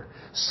prayer.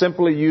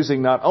 Simply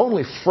using not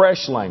only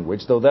fresh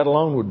language, though that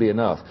alone would be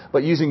enough,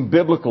 but using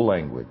biblical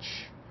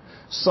language.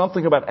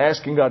 Something about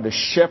asking God to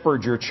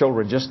shepherd your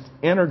children just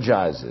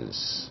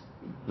energizes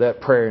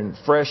that prayer in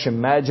fresh,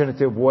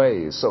 imaginative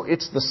ways. So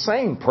it's the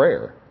same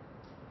prayer.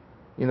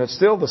 It's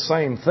still the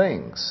same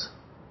things.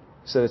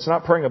 So it's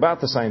not praying about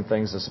the same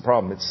things that's the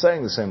problem. It's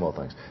saying the same old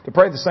things. To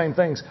pray the same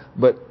things,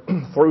 but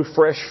through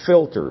fresh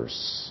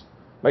filters,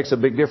 makes a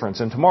big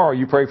difference. And tomorrow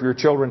you pray for your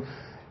children,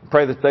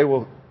 pray that they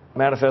will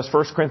manifest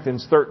 1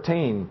 Corinthians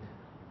 13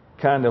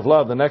 kind of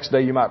love. The next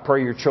day you might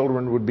pray your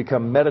children would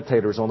become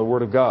meditators on the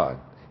Word of God.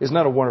 Isn't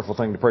that a wonderful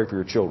thing to pray for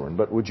your children?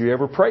 But would you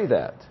ever pray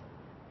that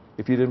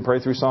if you didn't pray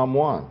through Psalm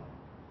 1?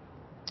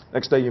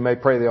 Next day you may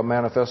pray they'll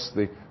manifest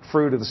the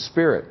fruit of the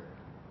Spirit.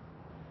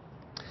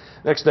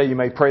 Next day you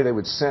may pray they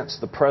would sense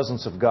the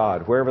presence of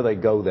God wherever they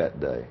go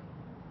that day.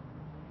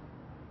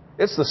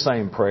 It's the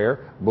same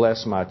prayer,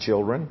 bless my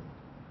children,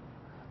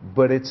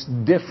 but it's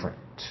different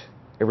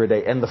every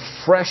day. And the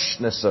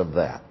freshness of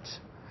that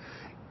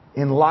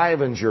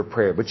enlivens your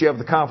prayer. But you have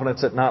the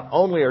confidence that not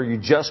only are you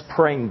just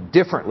praying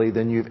differently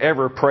than you've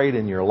ever prayed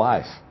in your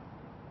life,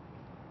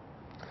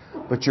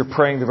 but you're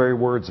praying the very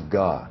words of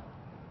God.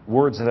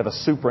 Words that have a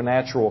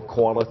supernatural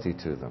quality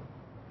to them.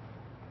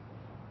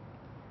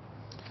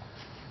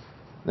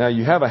 Now,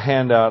 you have a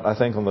handout, I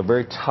think, on the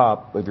very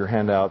top of your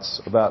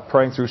handouts about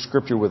praying through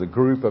Scripture with a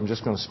group. I'm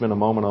just going to spend a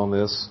moment on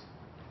this.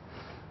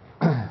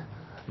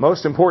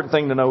 Most important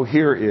thing to know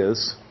here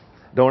is,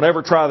 don't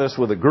ever try this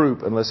with a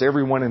group unless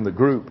everyone in the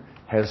group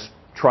has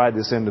tried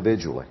this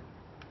individually.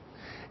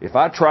 If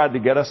I tried to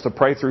get us to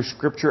pray through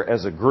Scripture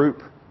as a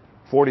group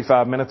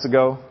 45 minutes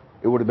ago,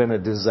 it would have been a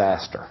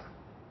disaster.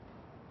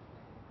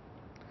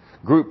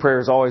 Group prayer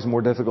is always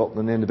more difficult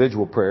than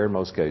individual prayer in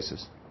most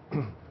cases.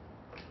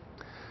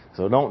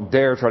 So don't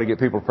dare try to get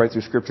people to pray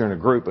through Scripture in a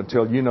group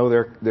until you know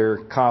they're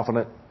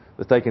confident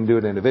that they can do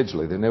it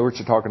individually. They know what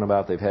you're talking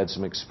about. They've had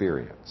some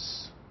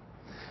experience.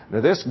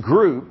 Now, this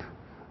group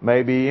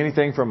maybe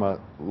anything from a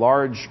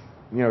large,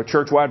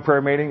 church-wide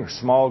prayer meeting or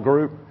small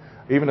group,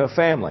 even a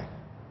family.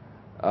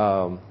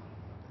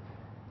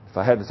 If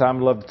I had the time,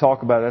 I'd love to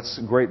talk about it. That's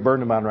a great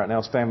burden of mine right now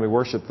is family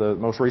worship. The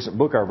most recent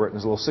book I've written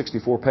is a little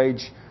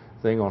 64-page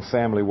thing on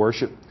family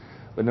worship.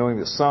 But knowing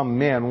that some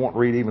men won't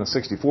read even a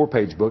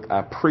 64-page book,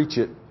 I preach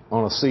it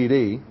on a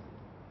CD.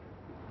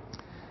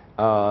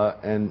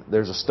 And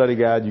there's a study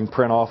guide you can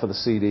print off of the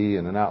CD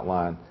and an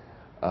outline.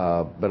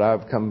 But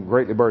I've become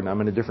greatly burdened. I'm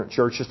in a different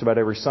church just about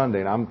every Sunday,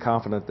 and I'm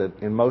confident that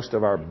in most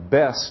of our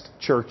best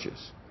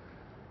churches,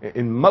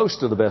 in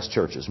most of the best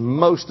churches,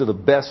 most of the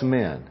best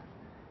men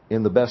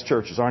in the best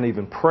churches aren't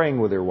even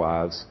praying with their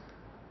wives,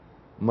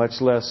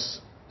 much less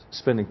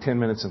spending 10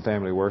 minutes in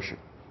family worship.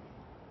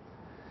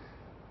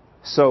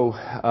 So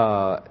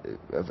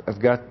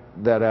I've got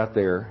that out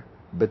there.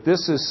 But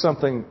this is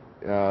something,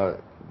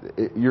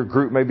 your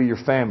group, maybe your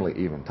family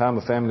even, time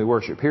of family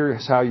worship.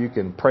 Here's how you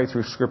can pray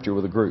through Scripture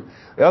with a group.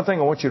 The other thing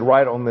I want you to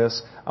write on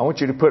this, I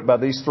want you to put by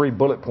these 3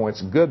 bullet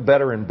points, good,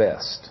 better, and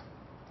best.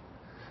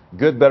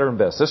 Good, better, and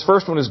best. This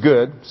first one is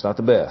good. It's not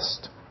the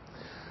best.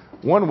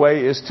 One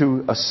way is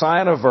to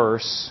assign a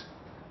verse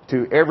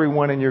to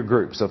everyone in your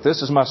group. So if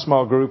this is my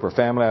small group or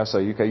family, I say,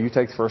 okay, you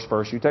take the first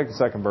verse, you take the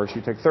second verse,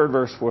 you take the third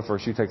verse, fourth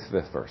verse, you take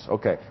the fifth verse.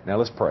 Okay, now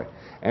let's pray.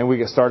 And we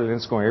get started in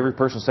scoring. Every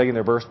person's taking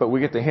their verse, but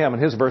we get to him,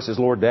 and his verse is,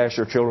 Lord, dash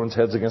your children's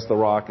heads against the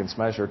rock and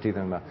smash their teeth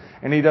in the mouth.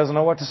 And he doesn't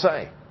know what to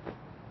say.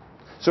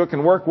 So it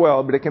can work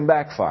well, but it can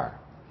backfire.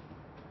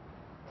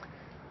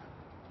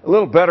 A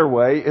little better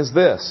way is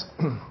this.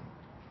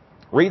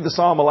 Read the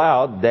psalm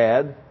aloud,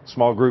 Dad,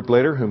 small group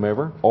leader,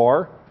 whomever,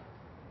 or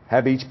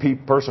have each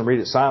person read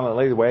it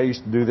silently. The way I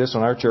used to do this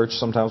on our church,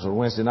 sometimes on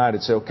Wednesday night,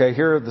 I'd say, okay,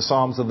 here are the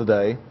Psalms of the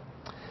day.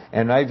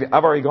 And I've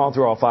already gone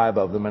through all 5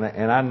 of them,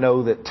 and I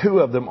know that 2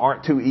 of them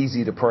aren't too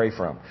easy to pray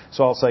from.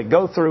 So I'll say,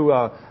 go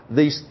through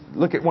these,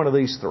 look at one of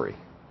these 3.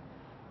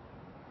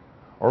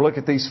 Or look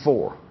at these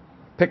 4.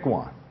 Pick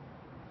one.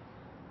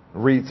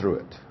 Read through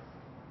it.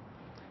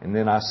 And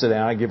then I sit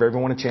down, I give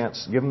everyone a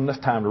chance, give them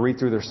enough time to read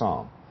through their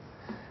psalm.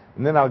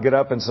 And then I'll get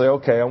up and say,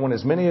 okay, I want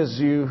as many as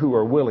you who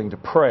are willing to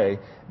pray,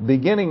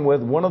 beginning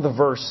with one of the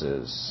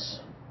verses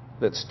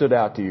that stood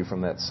out to you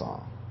from that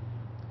psalm.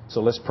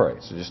 So let's pray.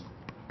 So just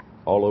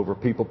all over,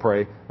 people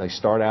pray. They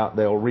start out,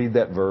 they'll read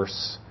that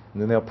verse,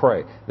 and then they'll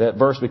pray. That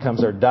verse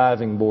becomes their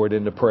diving board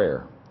into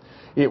prayer.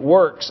 It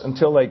works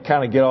until they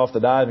kind of get off the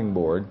diving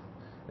board,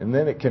 and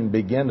then it can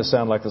begin to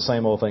sound like the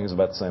same old things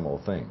about the same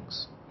old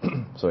things.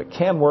 So it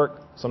can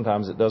work.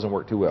 Sometimes it doesn't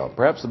work too well.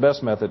 Perhaps the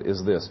best method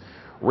is this.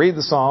 Read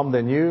the psalm,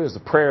 then you, as the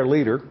prayer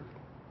leader,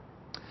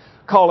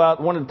 call out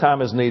one at a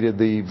time as needed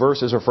the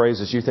verses or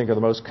phrases you think are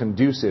the most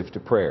conducive to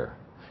prayer.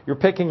 You're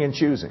picking and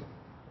choosing.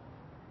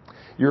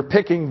 You're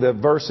picking the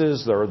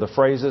verses or the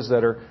phrases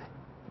that are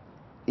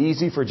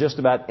easy for just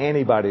about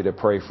anybody to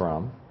pray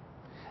from,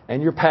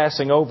 and you're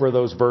passing over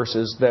those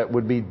verses that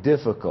would be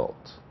difficult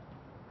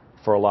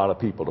for a lot of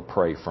people to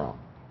pray from.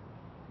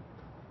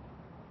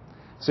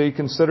 So you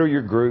consider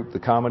your group, the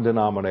common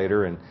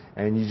denominator,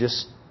 and you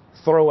just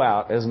throw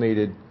out, as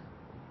needed,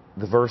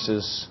 the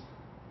verses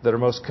that are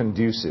most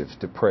conducive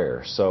to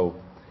prayer. So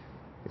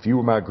if you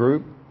were my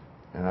group,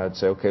 and I'd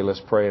say, okay,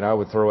 let's pray, and I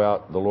would throw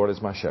out, the Lord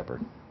is my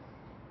shepherd.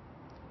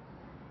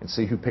 And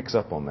see who picks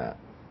up on that.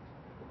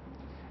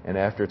 And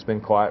after it's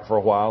been quiet for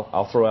a while,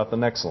 I'll throw out the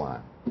next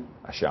line,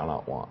 I shall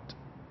not want.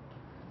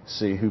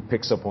 See who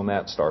picks up on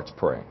that and starts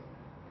praying.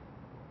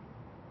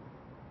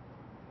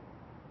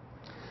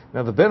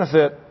 Now the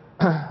benefit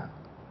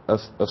of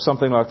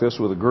something like this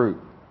with a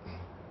group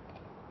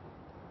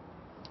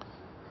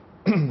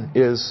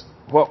is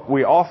what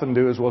we often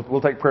do is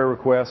we'll take prayer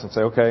requests and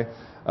say, okay,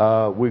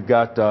 we've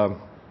got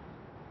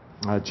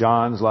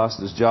John's lost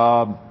his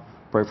job.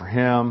 Pray for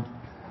him.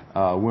 We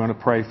want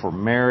to pray for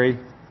Mary,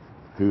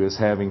 who is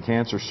having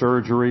cancer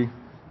surgery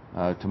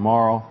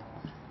tomorrow,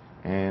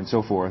 and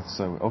so forth.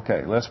 So,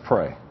 okay, let's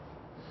pray.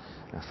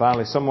 And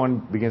finally,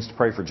 someone begins to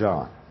pray for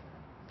John.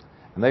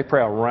 And they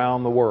pray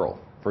around the world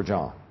for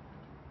John.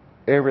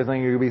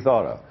 Everything you could be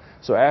thought of.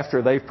 So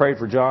after they've prayed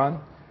for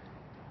John,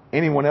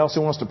 anyone else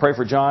who wants to pray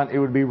for John, it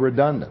would be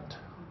redundant.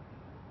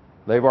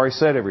 They've already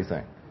said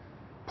everything.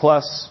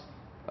 Plus,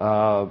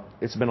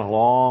 it's been a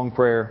long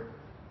prayer.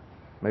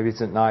 Maybe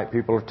it's at night,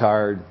 people are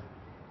tired,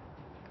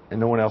 and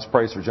no one else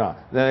prays for John.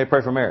 Then they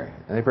pray for Mary,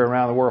 and they pray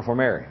around the world for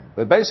Mary.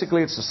 But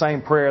basically, it's the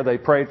same prayer they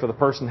prayed for the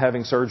person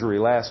having surgery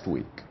last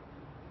week.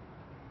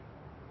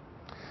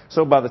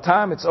 So by the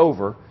time it's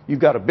over, you've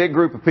got a big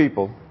group of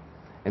people,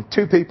 and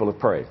 2 people have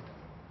prayed.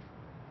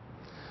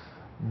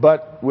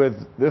 But with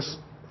this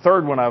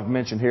third one I've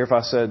mentioned here, if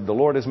I said, the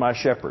Lord is my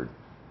shepherd,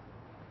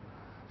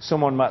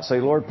 someone might say,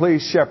 Lord,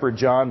 please shepherd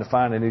John to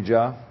find a new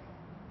job.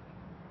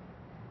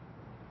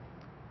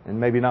 And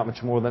maybe not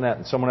much more than that.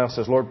 And someone else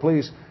says, Lord,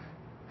 please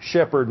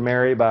shepherd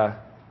Mary by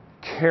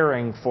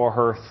caring for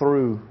her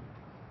through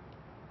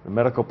the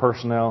medical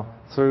personnel,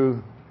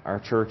 through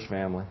our church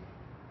family.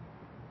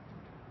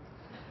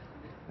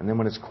 And then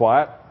when it's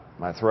quiet,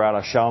 I throw out,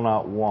 I shall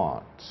not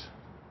want.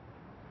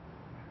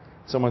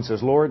 Someone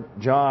says, Lord,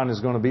 John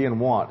is going to be in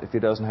want if he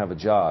doesn't have a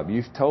job.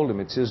 You've told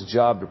him it's his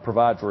job to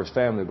provide for his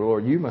family, but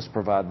Lord, you must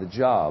provide the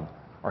job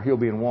or he'll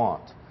be in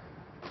want.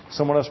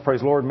 Someone else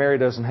prays, Lord, Mary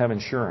doesn't have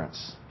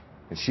insurance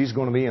and she's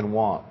going to be in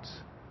want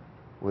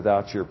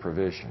without your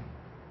provision.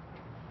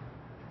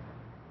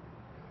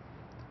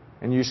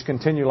 And you just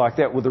continue like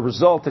that with the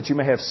result that you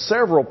may have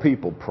several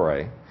people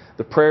pray.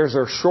 The prayers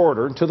are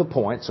shorter and to the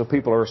point, so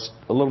people are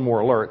a little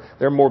more alert.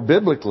 They're more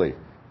biblically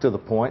to the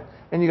point,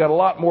 and you got a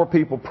lot more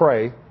people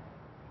pray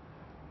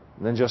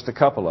than just a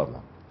couple of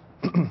them.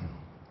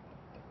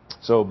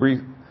 So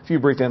a few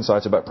brief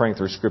insights about praying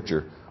through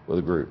Scripture with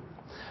a group.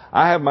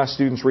 I have my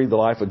students read the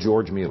life of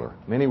George Mueller.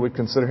 Many would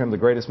consider him the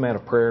greatest man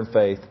of prayer and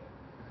faith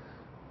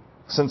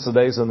since the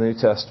days of the New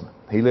Testament.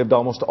 He lived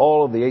almost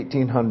all of the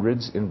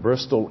 1800s in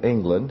Bristol,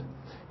 England.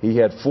 He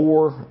had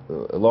 4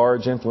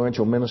 large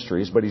influential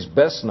ministries, but he's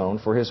best known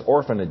for his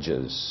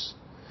orphanages.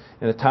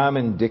 In a time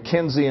in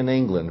Dickensian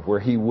England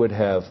where he would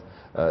have,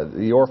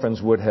 the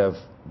orphans would have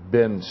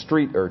been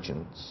street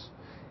urchins,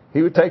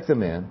 he would take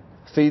them in,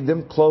 feed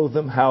them, clothe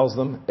them, house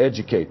them,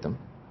 educate them,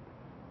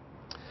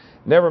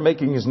 never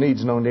making his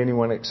needs known to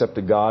anyone except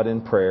to God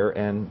in prayer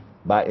and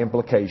by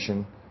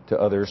implication to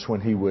others when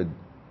he would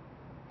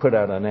put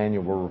out an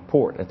annual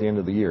report at the end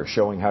of the year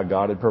showing how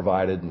God had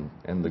provided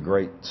and the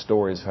great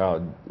stories of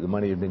how the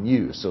money had been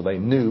used. So they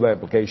knew by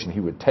implication he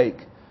would take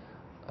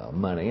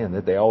money and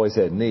that they always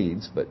had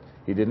needs, but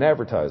he didn't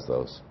advertise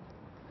those.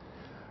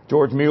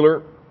 George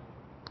Mueller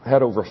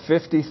had over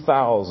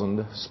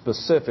 50,000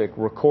 specific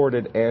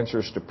recorded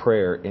answers to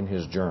prayer in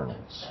his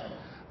journals.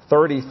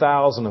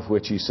 30,000 of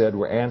which he said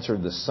were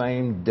answered the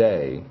same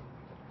day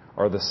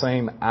or the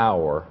same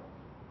hour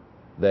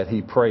that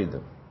he prayed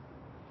them.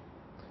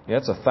 Yeah,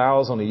 that's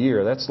 1,000 a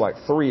year. That's like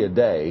 3 a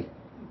day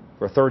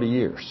for 30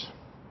 years.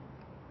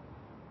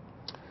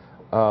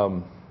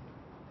 And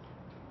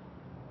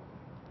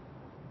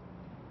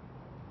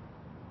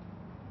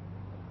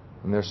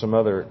there's some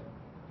other...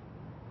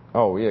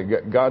 Oh, yeah,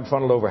 God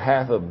funneled over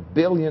 $500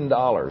 million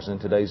in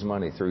today's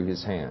money through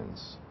his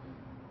hands,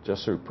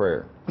 just through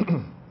prayer.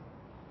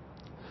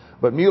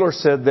 But Mueller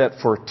said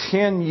that for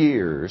 10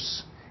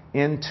 years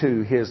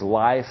into his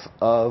life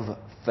of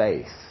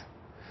faith,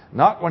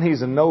 not when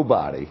he's a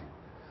nobody,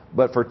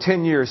 but for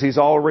 10 years he's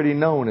already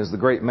known as the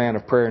great man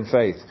of prayer and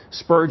faith.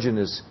 Spurgeon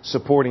is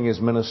supporting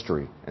his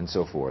ministry and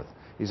so forth.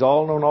 He's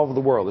all known all over the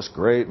world, this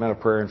great man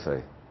of prayer and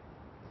faith.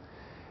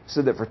 He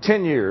said that for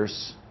 10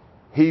 years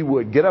he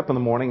would get up in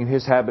the morning and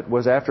his habit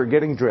was after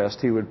getting dressed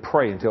he would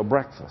pray until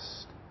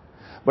breakfast.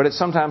 But it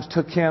sometimes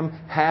took him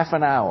half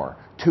an hour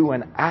to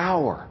an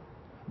hour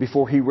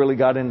before he really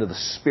got into the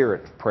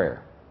spirit of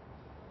prayer.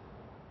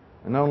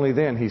 And only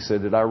then, he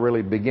said, did I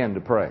really begin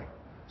to pray.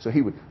 So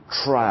he would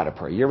try to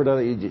pray. You ever done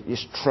that? You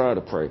just try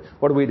to pray.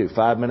 What do we do?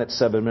 5 minutes,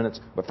 7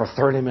 minutes? But for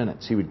 30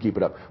 minutes, he would keep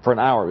it up. For an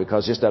hour,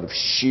 because just out of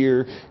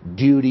sheer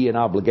duty and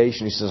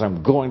obligation, he says,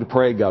 I'm going to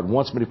pray. God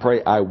wants me to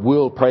pray. I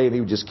will pray. And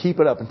he would just keep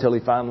it up until he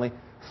finally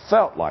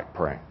felt like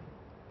praying.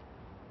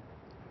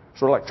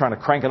 Sort of like trying to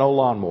crank an old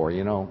lawnmower,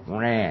 you know.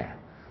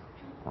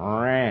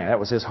 That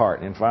was his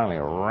heart. And finally,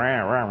 okay,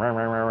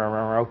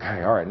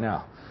 all right,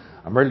 now.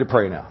 I'm ready to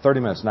pray now.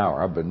 30 minutes, an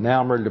hour. But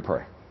now I'm ready to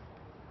pray.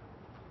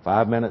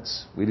 5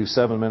 minutes. We do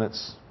 7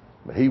 minutes.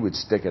 But he would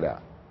stick it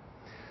out.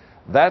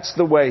 That's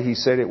the way he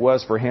said it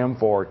was for him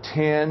for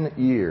 10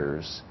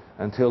 years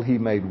until he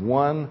made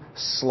one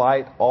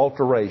slight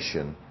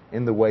alteration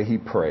in the way he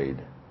prayed.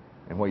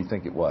 And what do you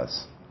think it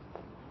was?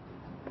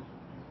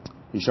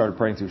 He started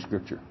praying through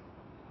Scripture.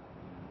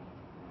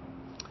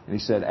 And he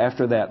said,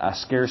 after that, I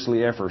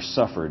scarcely ever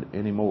suffered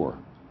anymore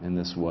in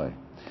this way.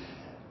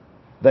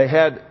 They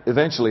had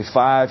eventually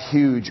 5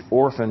 huge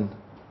orphan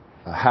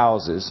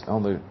houses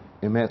on the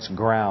immense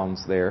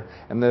grounds there.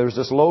 And there was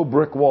this low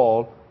brick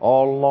wall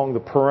all along the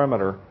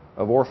perimeter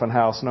of orphan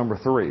house number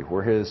 3,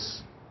 where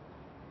his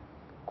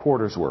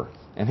quarters were.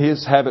 And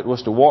his habit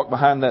was to walk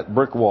behind that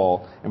brick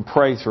wall and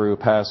pray through a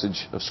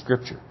passage of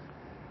Scripture.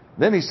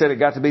 Then he said it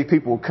got to be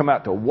people would come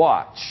out to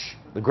watch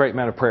the great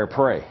man of prayer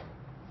pray.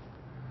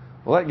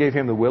 Well, that gave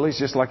him the willies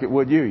just like it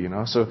would you, you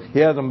know. So he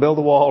had them build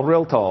the wall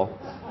real tall.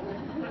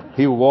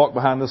 He would walk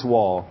behind this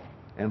wall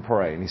and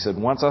pray. And he said,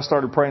 once I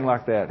started praying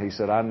like that, he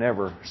said, I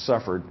never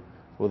suffered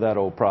with that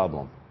old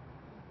problem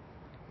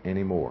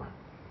anymore.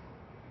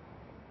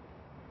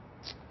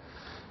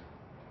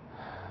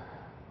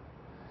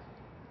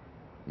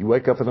 You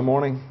wake up in the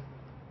morning,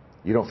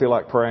 you don't feel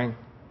like praying.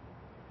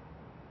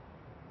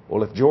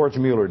 Well, if George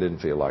Mueller didn't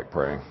feel like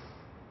praying,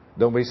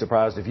 don't be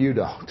surprised if you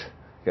don't.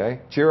 Okay?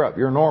 Cheer up.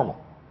 You're normal.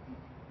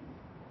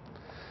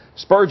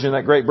 Spurgeon,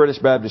 that great British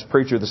Baptist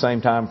preacher of the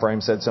same time frame,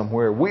 said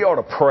somewhere, we ought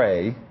to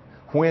pray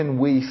when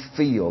we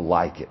feel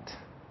like it.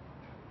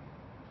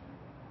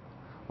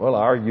 Well,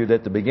 I argued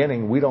at the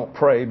beginning, we don't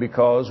pray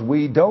because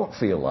we don't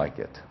feel like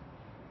it.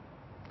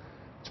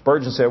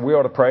 Spurgeon said we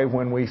ought to pray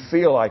when we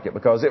feel like it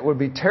because it would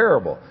be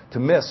terrible to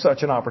miss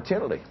such an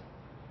opportunity.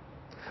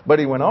 But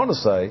he went on to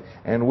say,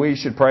 and we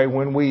should pray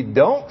when we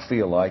don't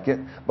feel like it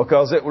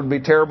because it would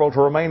be terrible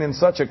to remain in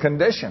such a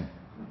condition.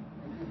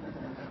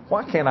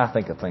 Why can't I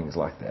think of things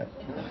like that?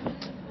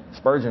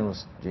 Spurgeon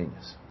was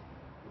genius.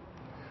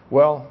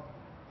 Well,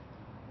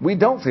 we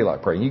don't feel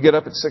like praying. You get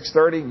up at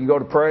 6:30, you go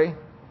to pray.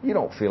 You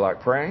don't feel like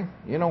praying.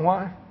 You know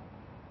why?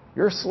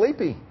 You're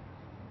sleepy.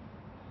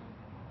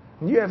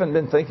 You haven't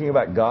been thinking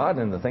about God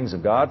and the things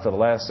of God for the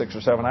last 6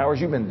 or 7 hours.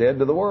 You've been dead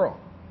to the world.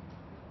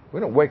 We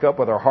don't wake up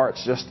with our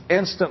hearts just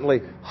instantly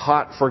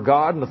hot for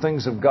God and the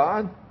things of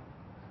God.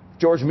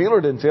 George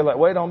Mueller didn't feel that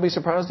way. Don't be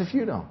surprised if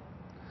you don't.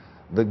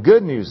 The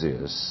good news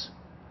is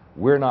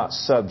we're not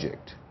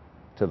subject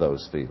to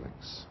those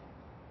feelings.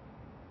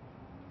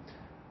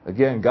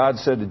 Again, God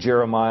said to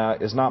Jeremiah,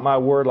 "Is not my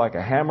word like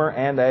a hammer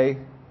and a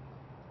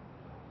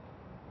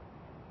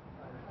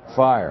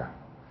fire?"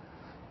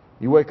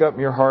 You wake up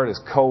and your heart is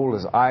cold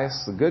as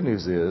ice. The good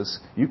news is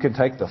you can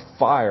take the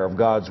fire of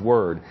God's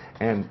Word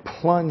and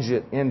plunge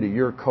it into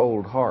your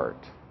cold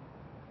heart.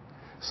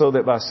 So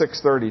that by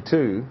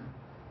 6:32,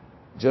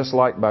 just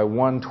like by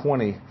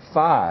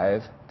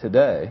 1:25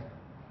 today,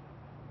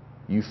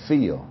 you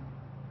feel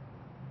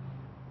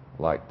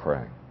like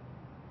praying.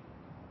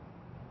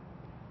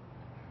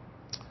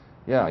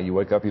 Yeah, you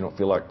wake up, you don't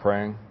feel like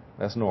praying.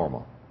 That's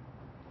normal.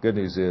 Good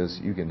news is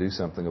you can do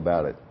something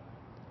about it.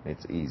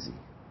 It's easy.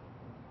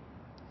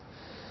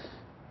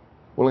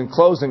 Well, in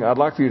closing, I'd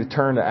like for you to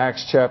turn to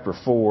Acts chapter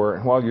 4.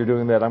 And while you're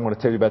doing that, I'm going to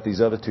tell you about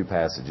these other two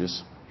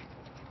passages.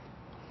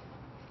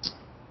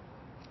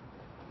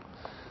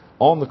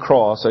 On the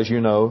cross, as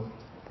you know,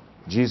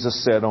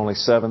 Jesus said only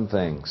 7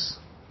 things.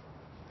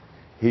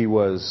 He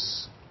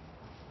was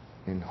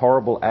in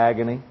horrible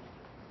agony.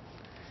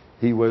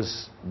 He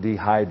was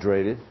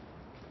dehydrated.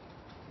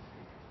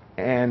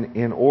 And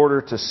in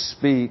order to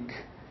speak,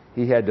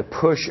 he had to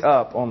push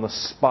up on the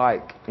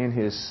spike in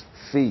his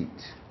feet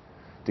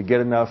to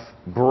get enough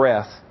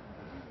breath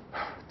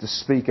to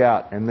speak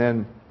out, and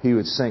then he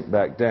would sink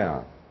back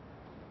down.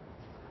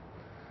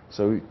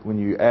 So when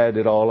you add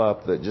it all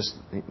up, that just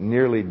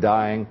nearly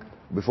dying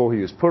before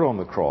he was put on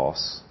the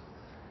cross,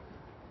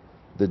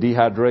 the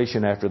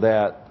dehydration after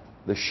that,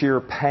 the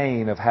sheer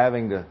pain of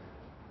having to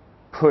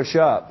push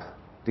up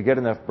to get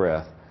enough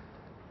breath,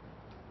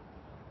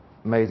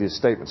 made his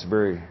statements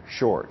very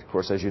short. Of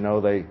course, as you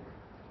know, they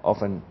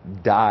often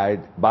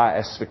died by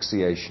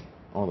asphyxiation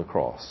on the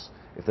cross.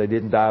 If they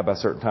didn't die by a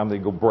certain time,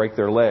 they'd go break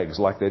their legs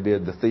like they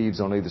did the thieves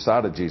on either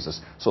side of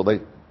Jesus. So they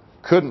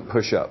couldn't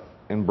push up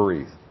and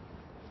breathe.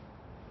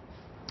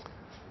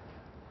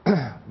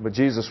 But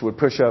Jesus would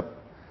push up,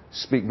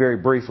 speak very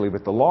briefly,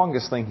 but the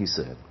longest thing he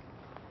said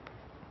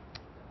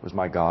was,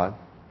 my God,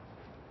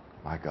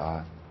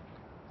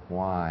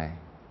 why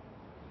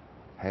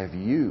have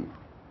you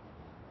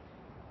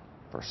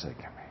forsaken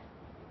me?"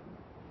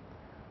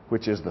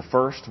 Which is the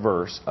first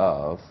verse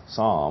of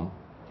Psalm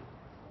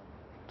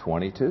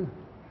 22.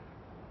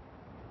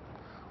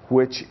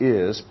 Which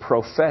is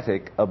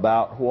prophetic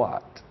about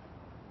what?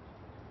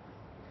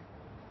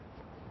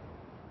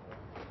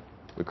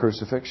 The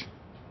crucifixion.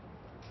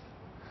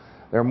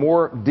 There are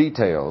more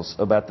details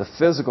about the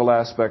physical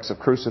aspects of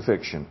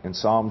crucifixion in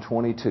Psalm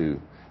 22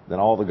 than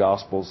all the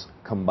Gospels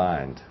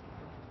combined.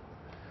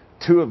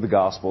 2 of the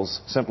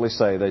Gospels simply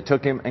say they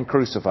took him and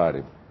crucified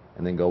him,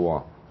 and then go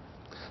on.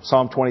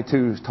 Psalm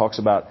 22 talks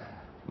about,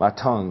 my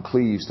tongue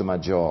cleaves to my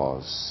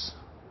jaws.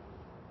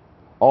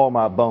 All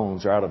my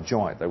bones are out of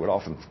joint. They would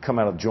often come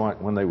out of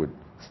joint when they would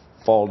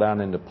fall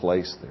down into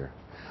place there.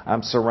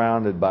 I'm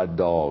surrounded by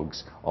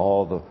dogs.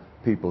 All the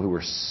people who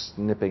were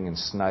snipping and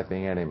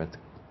sniping at him at the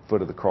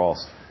foot of the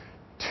cross.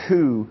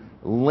 2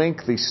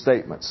 lengthy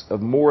statements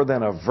of more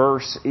than a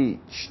verse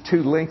each.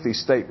 2 lengthy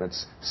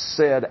statements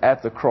said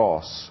at the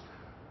cross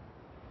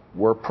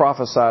were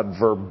prophesied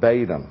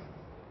verbatim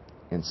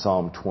in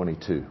Psalm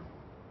 22.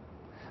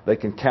 They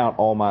can count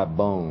all my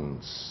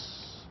bones.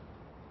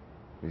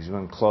 He's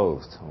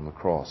unclothed on the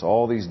cross.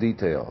 All these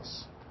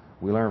details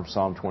we learn from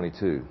Psalm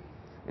 22.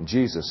 And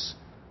Jesus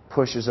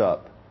pushes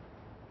up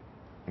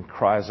and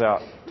cries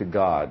out to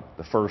God,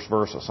 the first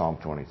verse of Psalm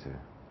 22,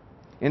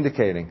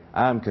 indicating,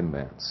 I'm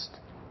convinced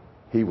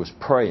he was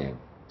praying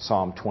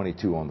Psalm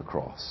 22 on the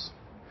cross.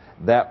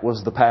 That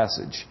was the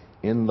passage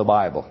in the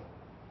Bible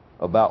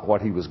about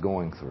what he was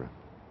going through.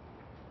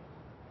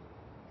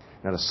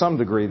 Now, to some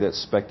degree,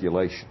 that's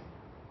speculation.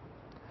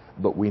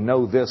 But we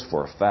know this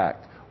for a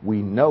fact.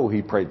 We know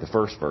he prayed the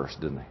first verse,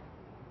 didn't he?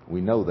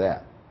 We know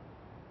that.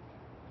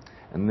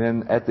 And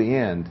then at the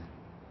end,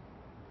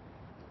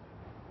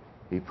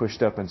 he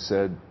pushed up and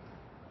said,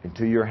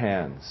 into your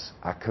hands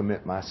I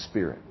commit my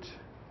spirit.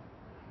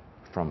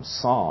 From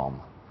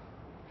Psalm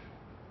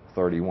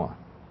 31.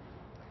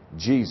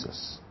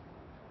 Jesus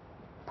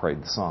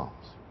prayed the Psalms.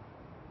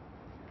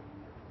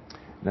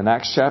 In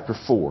Acts chapter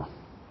 4,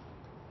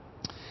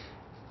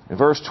 in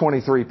verse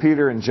 23,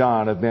 Peter and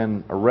John have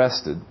been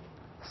arrested,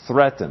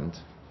 threatened,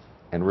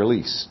 and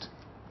released.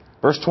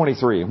 Verse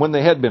 23, when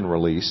they had been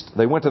released,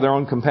 they went to their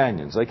own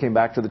companions. They came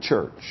back to the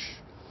church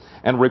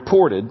and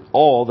reported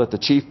all that the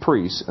chief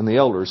priests and the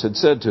elders had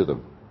said to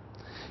them.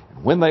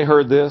 When they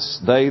heard this,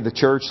 they, the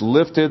church,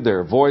 lifted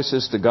their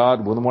voices to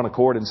God with one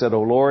accord and said,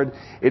 O Lord,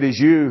 it is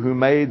you who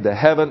made the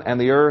heaven and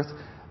the earth,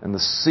 and the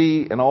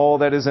sea and all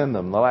that is in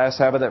them. The last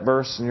half of that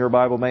verse in your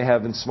Bible may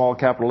have in small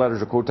capital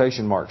letters a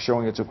quotation mark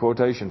showing it's a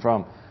quotation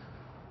from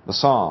the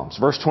Psalms.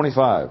 Verse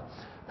 25.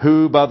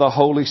 Who by the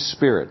Holy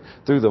Spirit,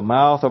 through the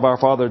mouth of our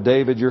father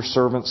David, your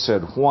servant,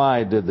 said,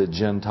 why did the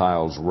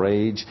Gentiles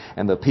rage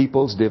and the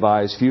peoples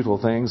devise futile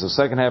things? The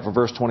second half of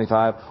verse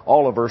 25,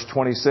 all of verse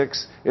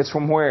 26, it's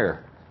from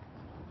where?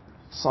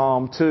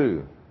 Psalm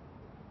 2.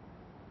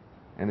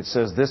 And it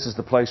says, this is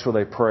the place where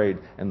they prayed,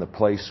 and the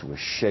place was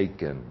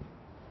shaken.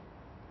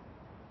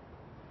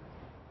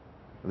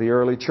 The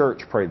early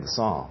church prayed the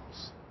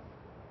Psalms.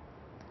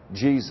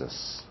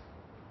 Jesus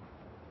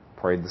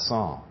prayed the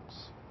Psalms.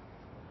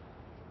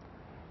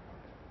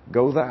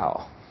 Go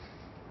thou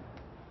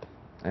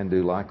and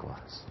do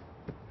likewise.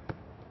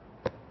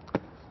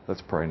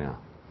 Let's pray now.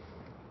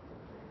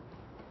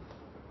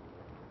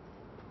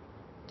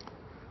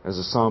 As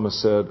the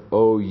psalmist said,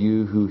 O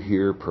you who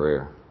hear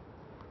prayer,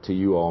 to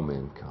you all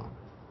men come.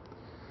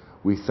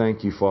 We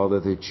thank you,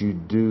 Father, that you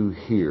do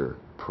hear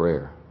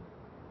prayer.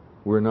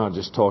 We're not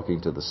just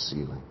talking to the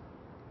ceiling.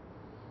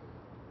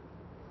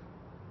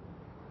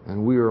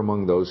 And we are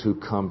among those who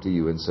come to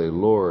you and say,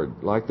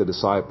 Lord, like the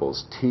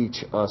disciples,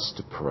 teach us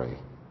to pray.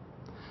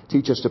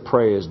 Teach us to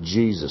pray as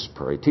Jesus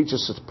prayed. Teach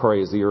us to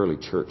pray as the early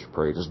church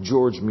prayed, as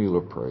George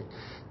Mueller prayed.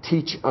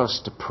 Teach us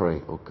to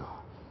pray, oh God.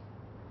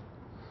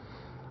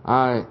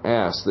 I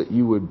ask that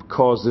you would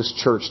cause this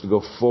church to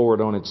go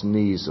forward on its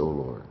knees, oh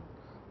Lord.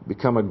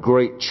 Become a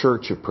great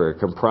church of prayer,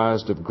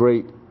 comprised of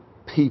great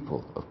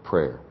people of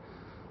prayer,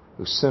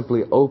 who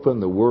simply open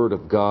the Word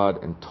of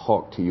God and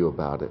talk to you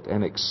about it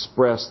and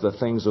express the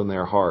things on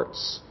their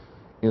hearts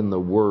in the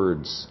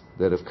words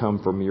that have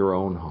come from your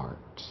own heart.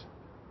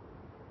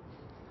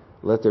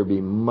 Let there be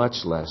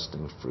much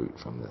lasting fruit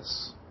from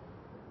this.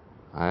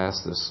 I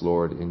ask this,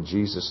 Lord, in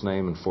Jesus'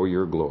 name and for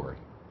your glory.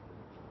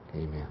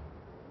 Amen.